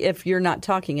 Especially if you're not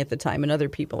talking at the time and other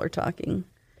people are talking.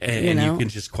 And you know? you can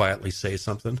just quietly say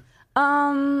something?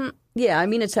 Yeah, I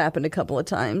mean, it's happened a couple of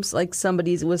times. Like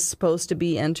somebody was supposed to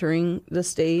be entering the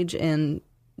stage and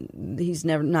he's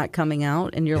never not coming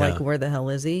out, and you're Yeah. like, where the hell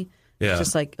is he? Yeah. It's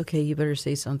just like, okay, you better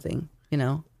say something, you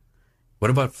know?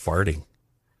 What about farting?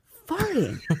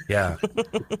 farting. Yeah.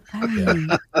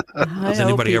 Has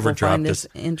anybody ever dropped this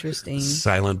interesting?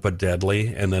 Silent but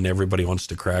deadly, and then everybody wants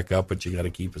to crack up, but you got to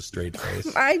keep a straight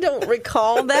face? I don't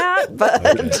recall that,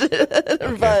 but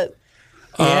Okay. but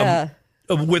yeah.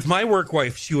 With my work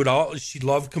wife, she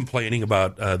loved complaining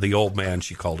about the old man.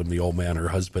 She called him the old man, her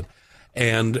husband.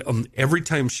 And every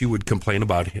time she would complain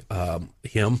about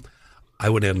him, I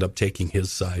would end up taking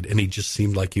his side, and he just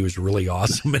seemed like he was really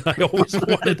awesome, and I always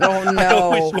wanted, I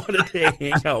always wanted to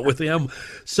hang out with him.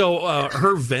 So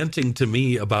her venting to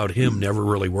me about him never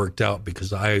really worked out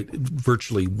because I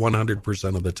virtually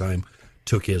 100% of the time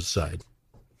took his side.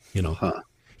 You know,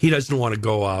 he doesn't want to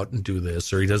go out and do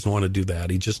this, or he doesn't want to do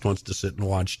that. He just wants to sit and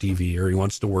watch TV, or he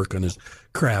wants to work on his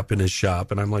crap in his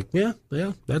shop. And I'm like, yeah,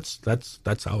 that's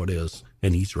how it is,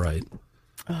 and he's right.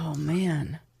 Oh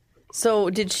man. So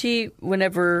did she,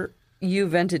 whenever you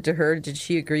vented to her, did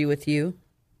she agree with you?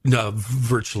 No,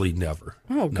 virtually never.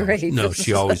 Oh, great. No,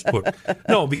 she always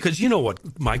no, because you know what?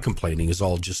 My complaining is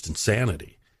all just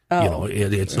insanity. Oh. You know,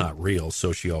 it's not real.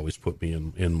 So she always put me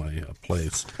in my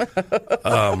place.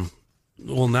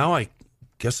 Well, now I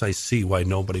guess I see why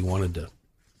nobody wanted to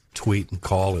tweet and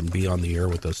call and be on the air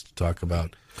with us to talk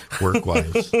about work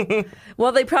wives.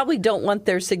 Well, they probably don't want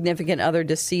their significant other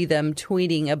to see them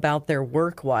tweeting about their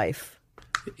work wife.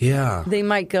 Yeah. They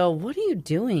might go, what are you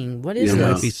doing? What is there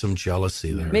this? might be some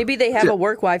jealousy there. Maybe they have a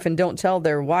work wife and don't tell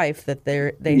their wife that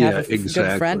they have a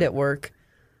good friend at work.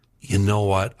 You know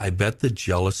what? I bet the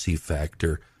jealousy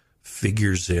factor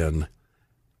figures in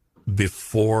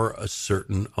before a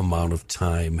certain amount of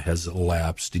time has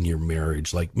elapsed in your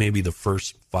marriage, like maybe the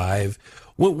first 5.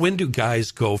 When do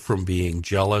guys go from being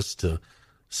jealous to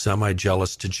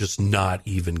semi-jealous to just not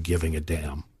even giving a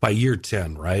damn? By year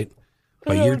 10, right?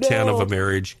 By year 10 of a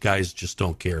marriage, guys just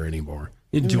don't care anymore.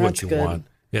 You do what you want.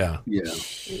 Yeah.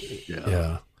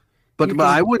 But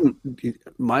I wouldn't.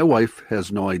 My wife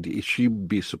has no idea. She'd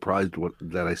be surprised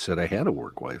that I said I had a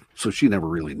work wife. So she never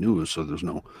really knew. So there's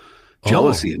no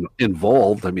jealousy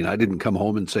involved. I mean, I didn't come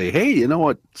home and say, "Hey, you know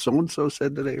what so and so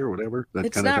said today," or whatever.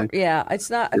 That kind of thing. Yeah,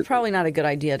 it's not. It's probably not a good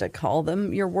idea to call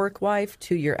them your work wife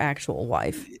to your actual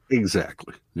wife.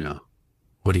 Exactly. Yeah.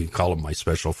 What do you call him? My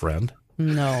special friend?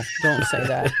 No, don't say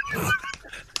that.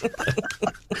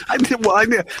 I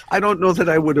don't know that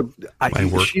I would have.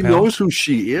 She pal? knows who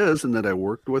she is, and that I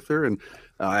worked with her, and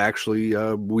actually,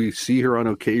 we see her on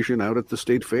occasion out at the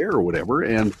state fair or whatever,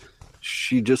 and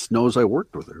she just knows I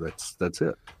worked with her. That's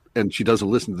it. And she doesn't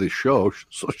listen to the show,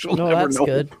 so she'll never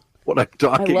know what I'm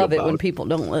talking about. I love it when people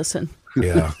don't listen.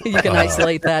 Yeah. You can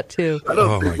isolate that too. I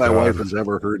don't think my wife has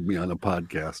ever heard me on a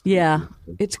podcast. Yeah.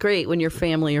 It's great when your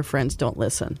family or friends don't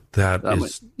listen.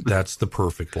 That's the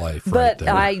perfect life. But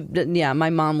right there. My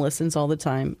mom listens all the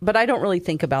time. But I don't really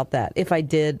think about that. If I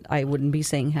did, I wouldn't be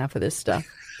saying half of this stuff.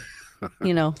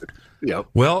 You know? Yeah.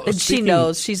 Well, and she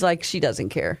knows. She's like, she doesn't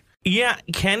care. Yeah,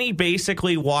 Kenny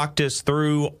basically walked us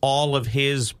through all of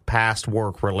his past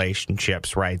work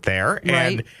relationships right there. Right.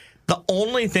 And the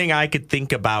only thing I could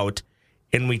think about,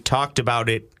 and we talked about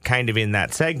it kind of in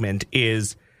that segment,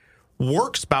 is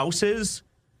work spouses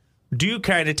do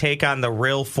kind of take on the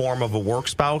real form of a work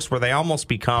spouse where they almost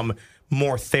become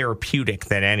more therapeutic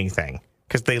than anything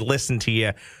because they listen to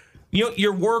you. You know,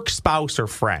 your work spouse or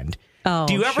friend. Oh,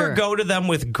 do you ever go to them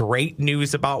with great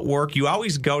news about work? You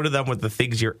always go to them with the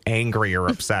things you're angry or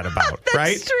upset about,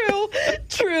 right?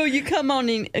 That's true. You come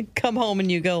home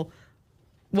and you go,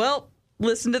 well,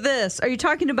 listen to this. Are you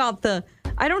talking about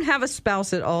I don't have a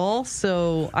spouse at all,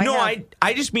 so I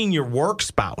just mean your work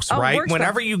spouse, right?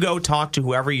 Whenever you go talk to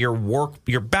whoever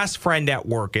your best friend at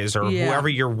work is, or whoever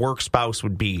your work spouse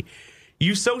would be,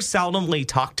 you so seldomly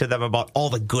talk to them about all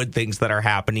the good things that are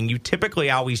happening. You typically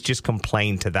always just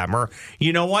complain to them. Or,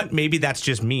 you know what? Maybe that's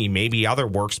just me. Maybe other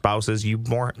work spouses, you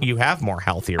have more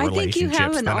healthier relationships than I do. I think you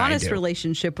have an honest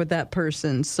relationship with that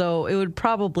person. So it would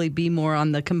probably be more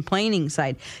on the complaining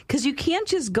side. Because you can't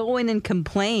just go in and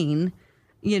complain,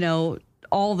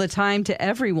 all the time to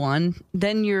everyone.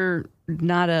 Then you're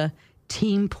not a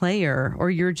team player,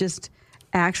 or you're just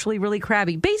actually really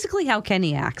crabby. Basically how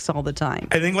Kenny acts all the time.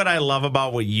 I think what I love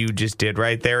about what you just did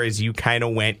right there is you kind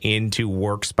of went into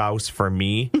work spouse for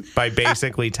me by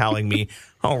basically telling me,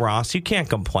 oh, Ross, you can't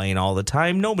complain all the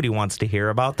time. Nobody wants to hear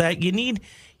about that. You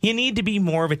need to be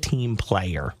more of a team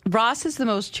player. Ross is the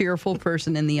most cheerful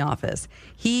person in the office.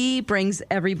 He brings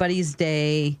everybody's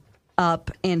day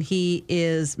up, and he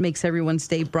makes everyone's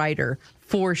day brighter.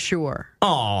 For sure.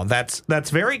 Oh, that's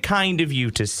very kind of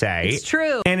you to say. It's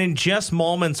true. And in just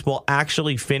moments, we'll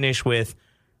actually finish with,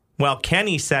 Well,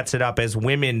 Kenny sets it up as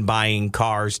women buying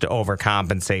cars to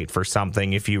overcompensate for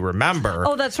something, if you remember.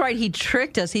 Oh, that's right. He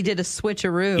tricked us. He did a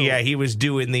switcheroo. Yeah, he was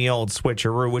doing the old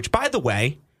switcheroo, which, by the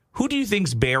way, who do you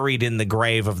think's buried in the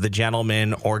grave of the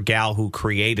gentleman or gal who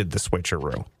created the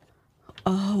switcheroo?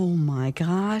 Oh, my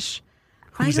gosh.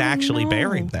 Who's actually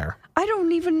buried there? I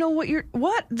don't even know what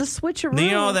the switcheroo?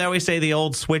 You know, they always say the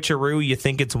old switcheroo, you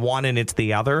think it's one and it's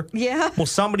the other. Yeah. Well,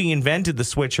 somebody invented the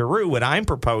switcheroo. What I'm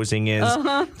proposing is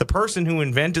the person who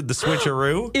invented the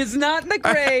switcheroo is not in the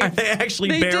grave. Are they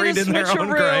actually buried in their own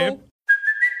grave?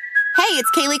 Hey,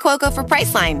 it's Kaylee Cuoco for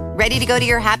Priceline. Ready to go to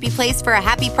your happy place for a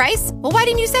happy price? Well, why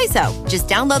didn't you say so? Just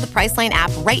download the Priceline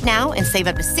app right now and save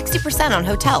up to 60% on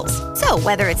hotels. So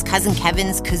whether it's Cousin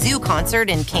Kevin's Kazoo Concert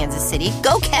in Kansas City,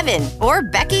 go Kevin, or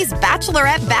Becky's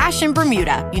Bachelorette Bash in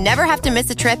Bermuda, you never have to miss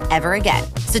a trip ever again.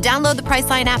 So download the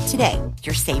Priceline app today.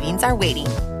 Your savings are waiting.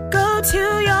 Go to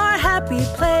your happy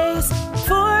place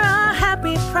for a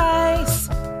happy price.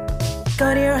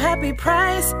 Go to your happy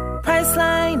price,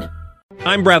 Priceline.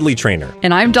 I'm Bradley Trainer.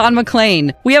 And I'm Don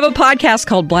McClain. We have a podcast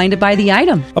called Blinded by the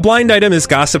Item. A blind item is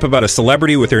gossip about a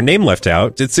celebrity with their name left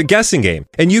out. It's a guessing game,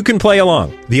 and you can play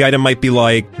along. The item might be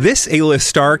like, this A-list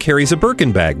star carries a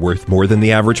Birkin bag worth more than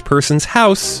the average person's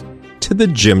house to the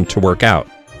gym to work out.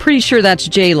 Pretty sure that's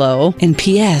J-Lo. And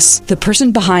P.S. the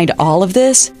person behind all of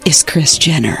this is Kris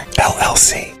Jenner,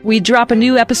 LLC. We drop a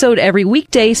new episode every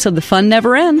weekday so the fun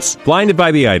never ends. Blinded by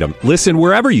the Item. Listen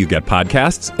wherever you get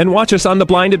podcasts and watch us on the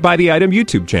Blinded by the Item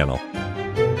YouTube channel.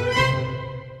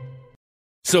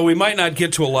 So we might not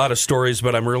get to a lot of stories,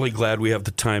 but I'm really glad we have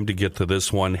the time to get to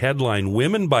this one. Headline,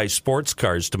 women buy sports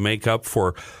cars to make up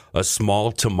for a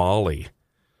small tamale.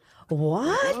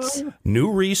 What?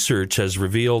 New research has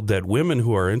revealed that women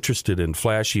who are interested in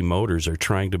flashy motors are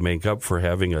trying to make up for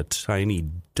having a tiny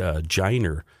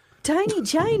giner. Tiny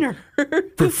giner.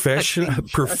 Professor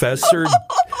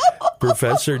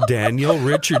Daniel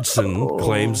Richardson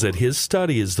claims that his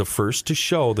study is the first to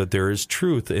show that there is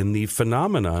truth in the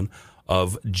phenomenon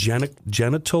of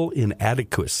genital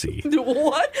inadequacy.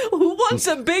 What? Who wants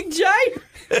a big giant?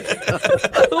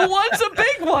 Who wants a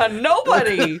big one?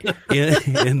 Nobody.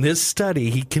 In this study,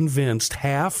 he convinced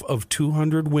half of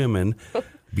 200 women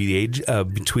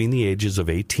between the ages of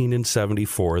 18 and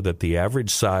 74 that the average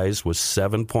size was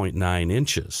 7.9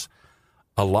 inches.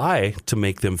 A lie to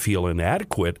make them feel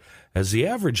inadequate, as the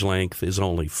average length is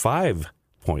only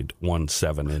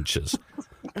 5.17 inches.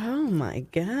 Oh, my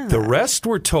God. The rest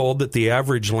were told that the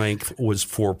average length was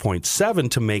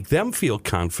 4.7 to make them feel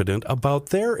confident about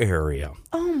their area.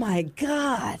 Oh, my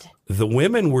God. The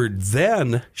women were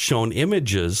then shown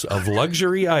images of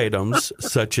luxury items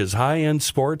such as high-end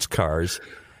sports cars,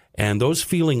 and those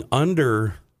feeling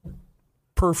under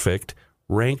perfect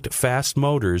ranked fast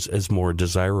motors as more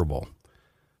desirable.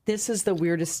 This is the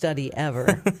weirdest study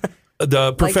ever.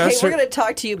 The professor, like, hey, we're going to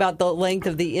talk to you about the length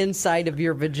of the inside of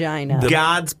your vagina.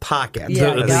 God's pocket.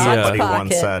 Yeah, as God's somebody pocket.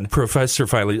 once said. Professor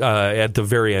finally, at the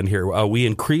very end here, we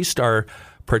increased our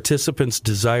participants'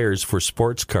 desires for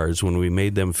sports cars when we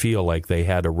made them feel like they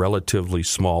had a relatively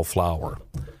small flower.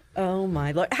 Oh,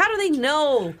 my Lord. How do they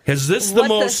know? Is this the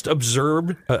most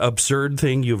absurd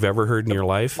thing you've ever heard in your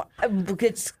life?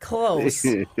 It's close.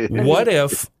 What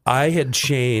if I had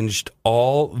changed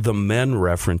all the men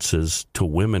references to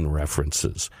women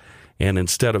references, and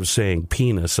instead of saying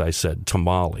penis, I said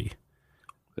tamale,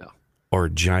 or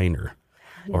giner,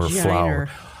 or flower?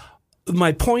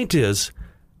 My point is,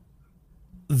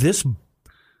 this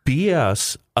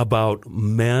BS about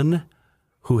men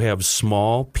who have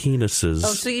small penises.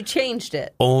 Oh, so you changed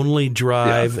it. Only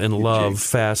drive and love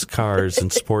fast cars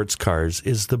and sports cars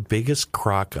is the biggest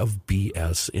crock of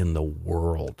BS in the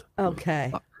world.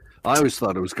 Okay. I always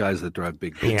thought it was guys that drive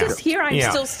big cars. Just here, I'm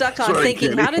still stuck on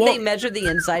thinking, how did they measure the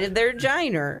inside of their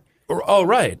giner? Oh,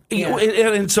 right. Yeah.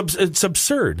 And it's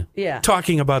absurd. Yeah.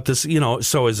 Talking about this,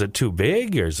 so is it too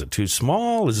big or is it too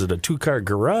small? Is it a 2-car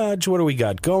garage? What do we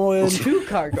got going?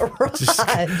 2-car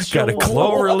garage. Got a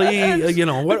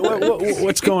Cloverly.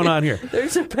 What's going on here?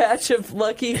 There's a patch of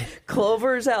lucky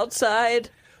clovers outside.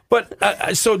 But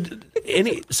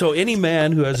any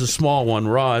man who has a small one,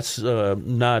 Ross,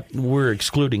 we're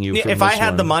excluding you. From if I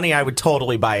had the money, I would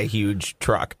totally buy a huge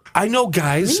truck. I know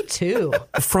guys. Me too.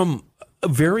 From a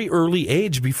very early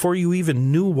age, before you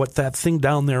even knew what that thing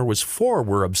down there was for,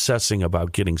 we're obsessing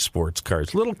about getting sports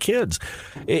cars. Little kids.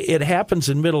 It happens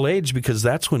in middle age because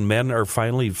that's when men are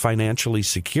finally financially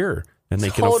secure and they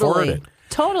can afford it.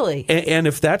 Totally. And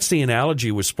if that's the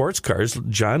analogy with sports cars,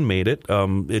 John made it.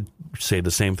 It say the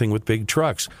same thing with big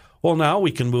trucks. Well, now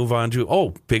we can move on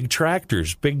to, big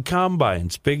tractors, big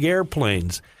combines, big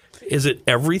airplanes. Is it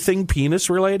everything penis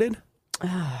related?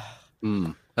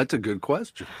 That's a good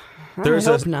question. There's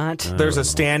I hope not. There's a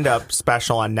stand-up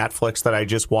special on Netflix that I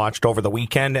just watched over the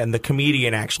weekend, and the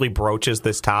comedian actually broaches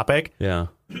this topic. Yeah.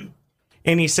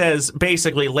 And he says,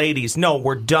 basically, ladies, no,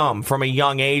 we're dumb. From a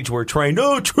young age, we're trained,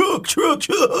 truck.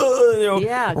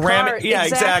 Yeah, car, yeah,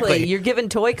 exactly. You're given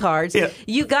toy cars. Yeah.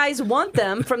 You guys want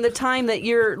them from the time that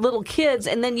you're little kids,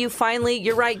 and then you finally,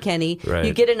 you're right, Kenny, Right.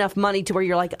 you get enough money to where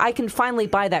you're like, I can finally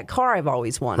buy that car I've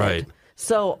always wanted. Right.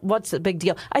 So what's the big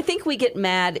deal? I think we get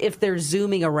mad if they're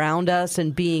zooming around us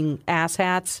and being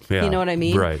asshats. Yeah, You know what I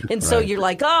mean? right, And so right. you're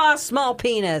like, small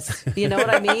penis. You know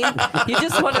what I mean? You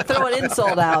just want to throw an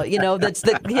insult out, that's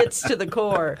the hits to the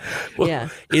core. Yeah.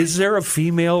 Is there a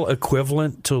female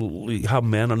equivalent to how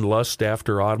men lust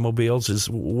after automobiles?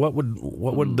 What would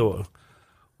the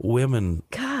women?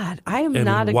 God, I am and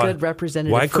not a why- good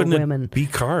representative Why for couldn't women. it be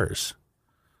cars?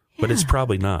 But it's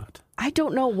probably not. I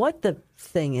don't know what the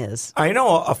thing is. I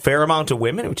know a fair amount of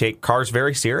women who take cars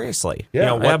very seriously.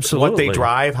 Yeah, what absolutely. they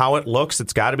drive, how it looks,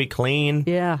 it's got to be clean.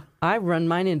 Yeah, I run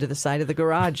mine into the side of the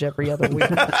garage every other week.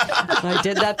 I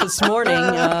did that this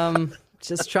morning,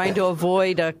 just trying to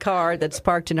avoid a car that's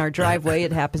parked in our driveway.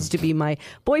 It happens to be my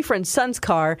boyfriend's son's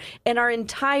car, and our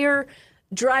entire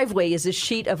driveway is a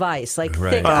sheet of ice, like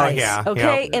thick ice. yeah,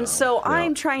 okay, yeah. and so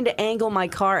I'm trying to angle my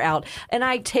car out, and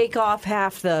I take off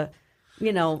half the.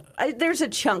 There's a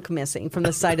chunk missing from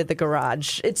the side of the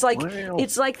garage. It's like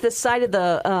the side of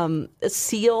the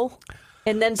seal,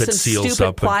 and then That some seals stupid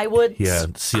up, plywood. Yeah,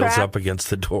 it seals crap. up against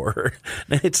the door.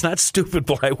 It's not stupid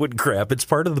plywood crap. It's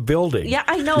part of the building. Yeah,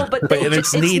 I know, but And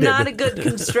it's needed. not a good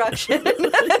construction.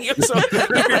 So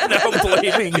you're now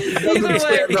blaming. Either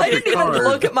way, I didn't even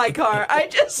look at my car. I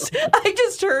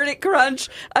just heard it crunch.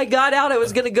 I got out. I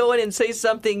was going to go in and say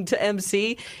something to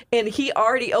MC, and he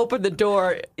already opened the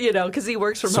door. Because he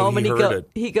works from So home, he and heard it.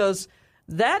 he goes,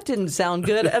 "That didn't sound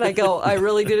good." And I go, "I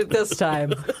really did it this time,"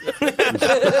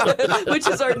 which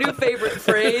is our new favorite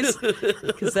phrase,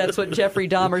 because that's what Jeffrey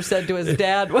Dahmer said to his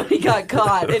dad when he got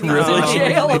caught and he was in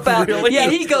jail about. Really? Yeah,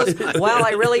 he goes, "Well,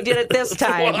 I really did it this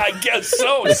time." Well, I guess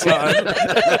so, son.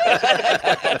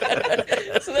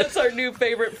 So that's our new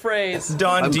favorite phrase.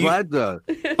 Dawn, I'm do you... glad. Oh, go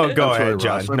I'm sorry, ahead,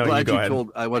 John. Ross. I'm No, you glad go you ahead.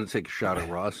 told. I want to take a shot at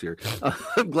Ross here.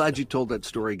 I'm glad you told that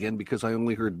story again because I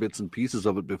only heard bits and pieces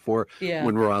of it before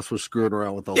when Ross was screwing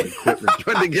around with all the equipment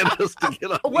trying to get us to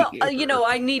get on. Well, the air.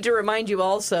 I need to remind you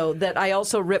also that I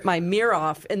also ripped my mirror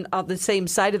off on the same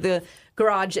side of the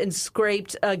garage and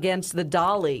scraped against the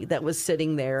dolly that was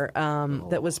sitting there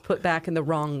that was put back in the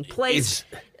wrong place.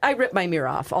 I ripped my mirror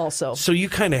off also. So you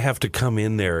kind of have to come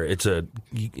in there. It's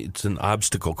an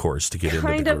obstacle course to get into the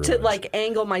Kind of to garage.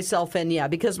 angle myself in,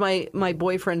 because my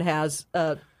boyfriend has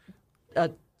a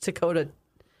Toyota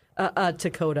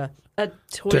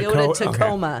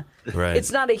Tacoma. Right.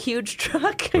 It's not a huge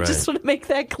truck. I Right. just want to make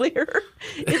that clear.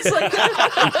 It's like,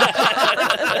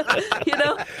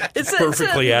 it's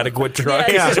Perfectly adequate truck.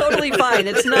 Yeah, it's totally fine.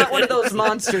 It's not one of those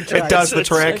monster trucks. It does the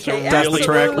trick. Okay, Does the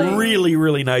trick. absolutely. Really,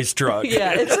 really nice truck.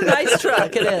 Yeah, it's a nice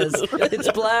truck. It is.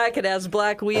 It's black. It has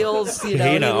black wheels. He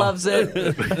loves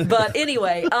it. But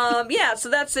anyway, so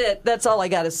that's it. That's all I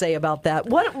got to say about that.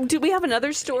 What do we have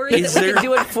another story that we can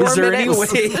do in 4 is there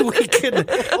minutes?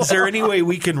 is there any way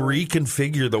we can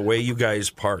reconfigure the way you guys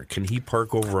park? Can he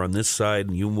park over on this side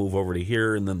and you move over to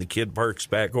here, and then the kid parks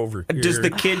back over here? Does the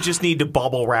kid just need to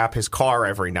bubble wrap his car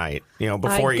every night,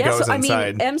 before I he guess goes so. inside?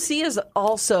 I mean, MC is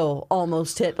also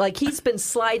almost hit. Like, he's been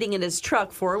sliding in his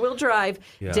truck, 4-wheel drive,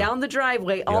 down the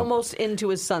driveway, almost into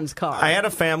his son's car. I had a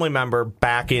family member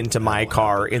back into my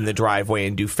car in the driveway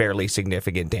and do fairly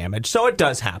significant damage. So it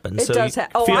does happen. It so does you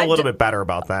happen. feel a little bit better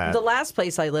about that. The last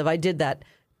place I live, I did that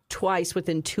twice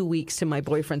within 2 weeks to my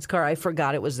boyfriend's car. I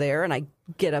forgot it was there, and I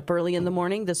get up early in the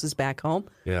morning. This is back home.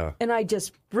 Yeah. And I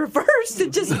just reversed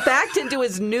and just backed into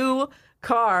his new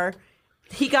car.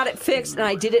 He got it fixed, and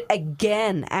I did it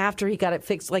again after he got it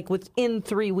fixed, like within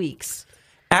 3 weeks.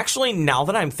 Actually, now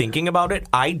that I'm thinking about it,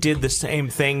 I did the same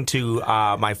thing to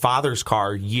my father's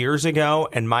car years ago,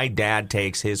 and my dad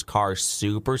takes his car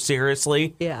super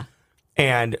seriously. Yeah.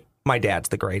 And my dad's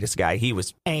the greatest guy. He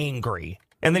was angry.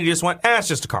 And then he just went, it's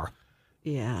just a car.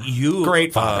 Yeah.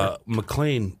 Great father.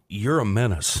 McLean, you're a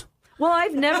menace. Well,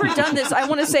 I've never done this. I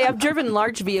want to say I've driven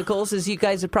large vehicles, as you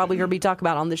guys have probably heard me talk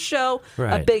about on the show.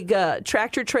 Right. A big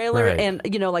tractor trailer Right. and,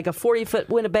 like a 40-foot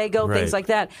Winnebago, Right. things like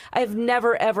that. I've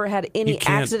never, ever had any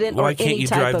accident or Why any can't you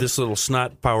type drive of... this little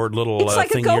snot-powered little It's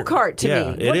like a thing? go-kart to me. Yeah,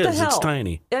 What it the is. hell? It's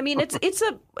tiny. I mean, it's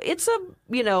a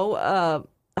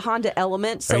Honda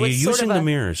Element. So Are you it's using sort of the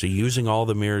mirrors? Are you using all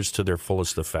the mirrors to their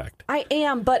fullest effect? I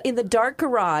am, but in the dark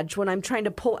garage, when I'm trying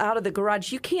to pull out of the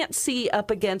garage, you can't see up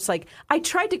against, like, I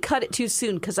tried to cut it too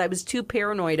soon because I was too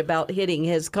paranoid about hitting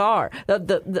his car,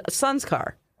 the son's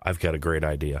car. I've got a great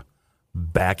idea.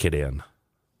 Back it in.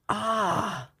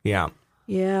 Yeah.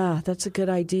 Yeah, that's a good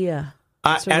idea.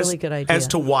 That's a really good idea. As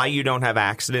to why you don't have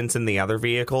accidents in the other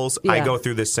vehicles, I Yeah. go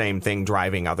through the same thing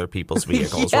driving other people's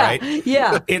vehicles, Yeah, right?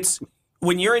 yeah. It's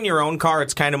when you're in your own car,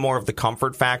 it's kind of more of the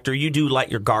comfort factor. You do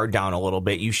let your guard down a little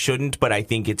bit. You shouldn't, but I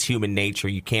think it's human nature.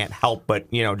 You can't help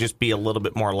but, just be a little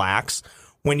bit more lax.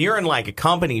 When you're in like a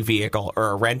company vehicle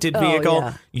or a rented vehicle,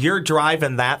 yeah. you're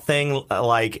driving that thing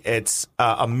like it's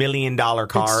a $1 million car,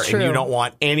 It's and you true. don't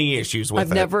want any issues with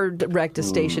I've it. never wrecked a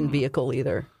station vehicle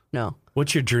either. No.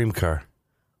 What's your dream car?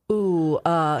 Ooh,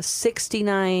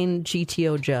 69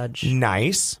 GTO Judge.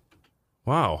 Nice.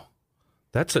 Wow.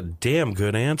 That's a damn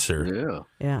good answer. Yeah.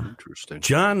 Yeah. Interesting.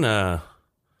 John, let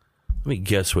me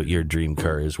guess what your dream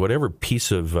car is. Whatever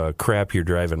piece of crap you're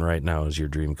driving right now is your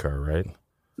dream car, right?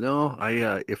 No,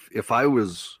 if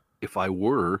I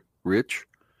were rich,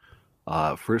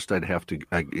 first I'd have to,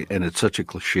 and it's such a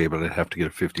cliche, but I'd have to get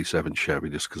a '57 Chevy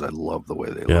just because I love the way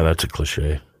they Yeah, look. that's a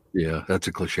cliche. Yeah, that's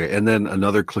a cliche. And then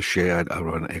another cliche, I'd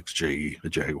want an XJE, a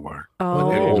Jaguar.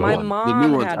 Oh, my The mom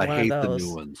new ones, had I one hate of the those.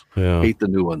 new ones. Yeah. Hate the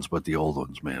new ones, but the old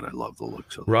ones, man, I love the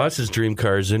looks of them. Ross's dream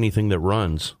car is anything that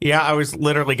runs. Yeah, I was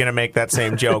literally going to make that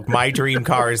same joke. My dream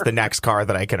car is the next car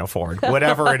that I can afford,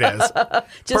 whatever it is.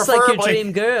 Just like your Preferably-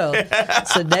 dream girl.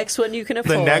 It's the next one you can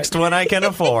afford. The next one I can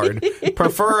afford,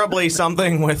 preferably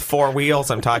something with four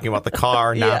wheels. I'm talking about the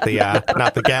car, not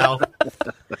the gal,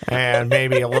 and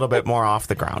maybe a little bit more off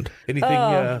the ground.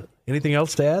 Anything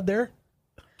else to add there?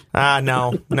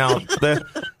 No.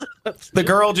 The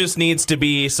girl just needs to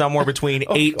be somewhere between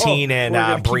 18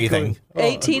 and breathing.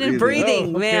 18 and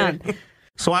breathing, man.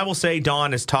 So I will say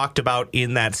Dawn has talked about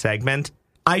in that segment.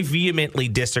 I vehemently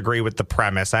disagree with the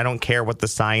premise. I don't care what the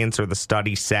science or the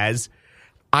study says.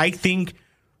 I think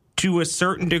to a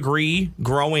certain degree,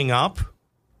 growing up,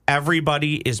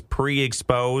 everybody is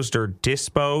pre-exposed or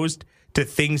disposed to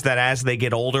things that as they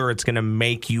get older, it's going to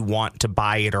make you want to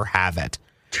buy it or have it.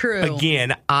 True.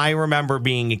 Again, I remember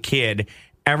being a kid.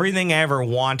 Everything I ever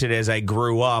wanted as I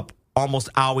grew up almost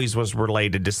always was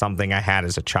related to something I had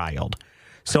as a child.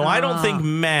 So I don't think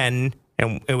men,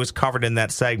 and it was covered in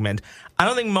that segment, I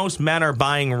don't think most men are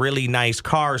buying really nice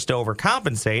cars to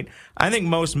overcompensate. I think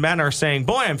most men are saying,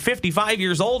 boy, I'm 55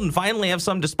 years old and finally have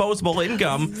some disposable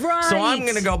income. Right. So I'm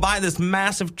going to go buy this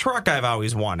massive truck I've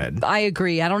always wanted. I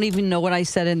agree. I don't even know what I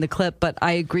said in the clip, but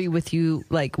I agree with you,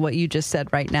 like what you just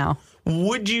said right now.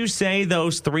 Would you say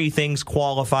those three things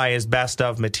qualify as best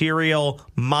of material,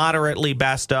 moderately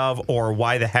best of, or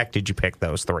why the heck did you pick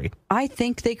those three? I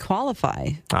think they qualify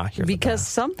because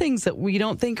some things that we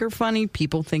don't think are funny,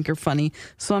 people think are funny.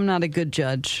 So I'm not a good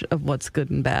judge of what's good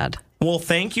and bad. Well,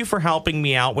 thank you for helping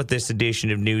me out with this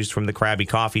edition of News from the Krabby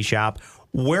Coffee Shop.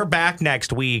 We're back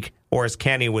next week, or as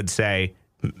Kenny would say,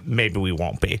 maybe we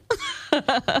won't be.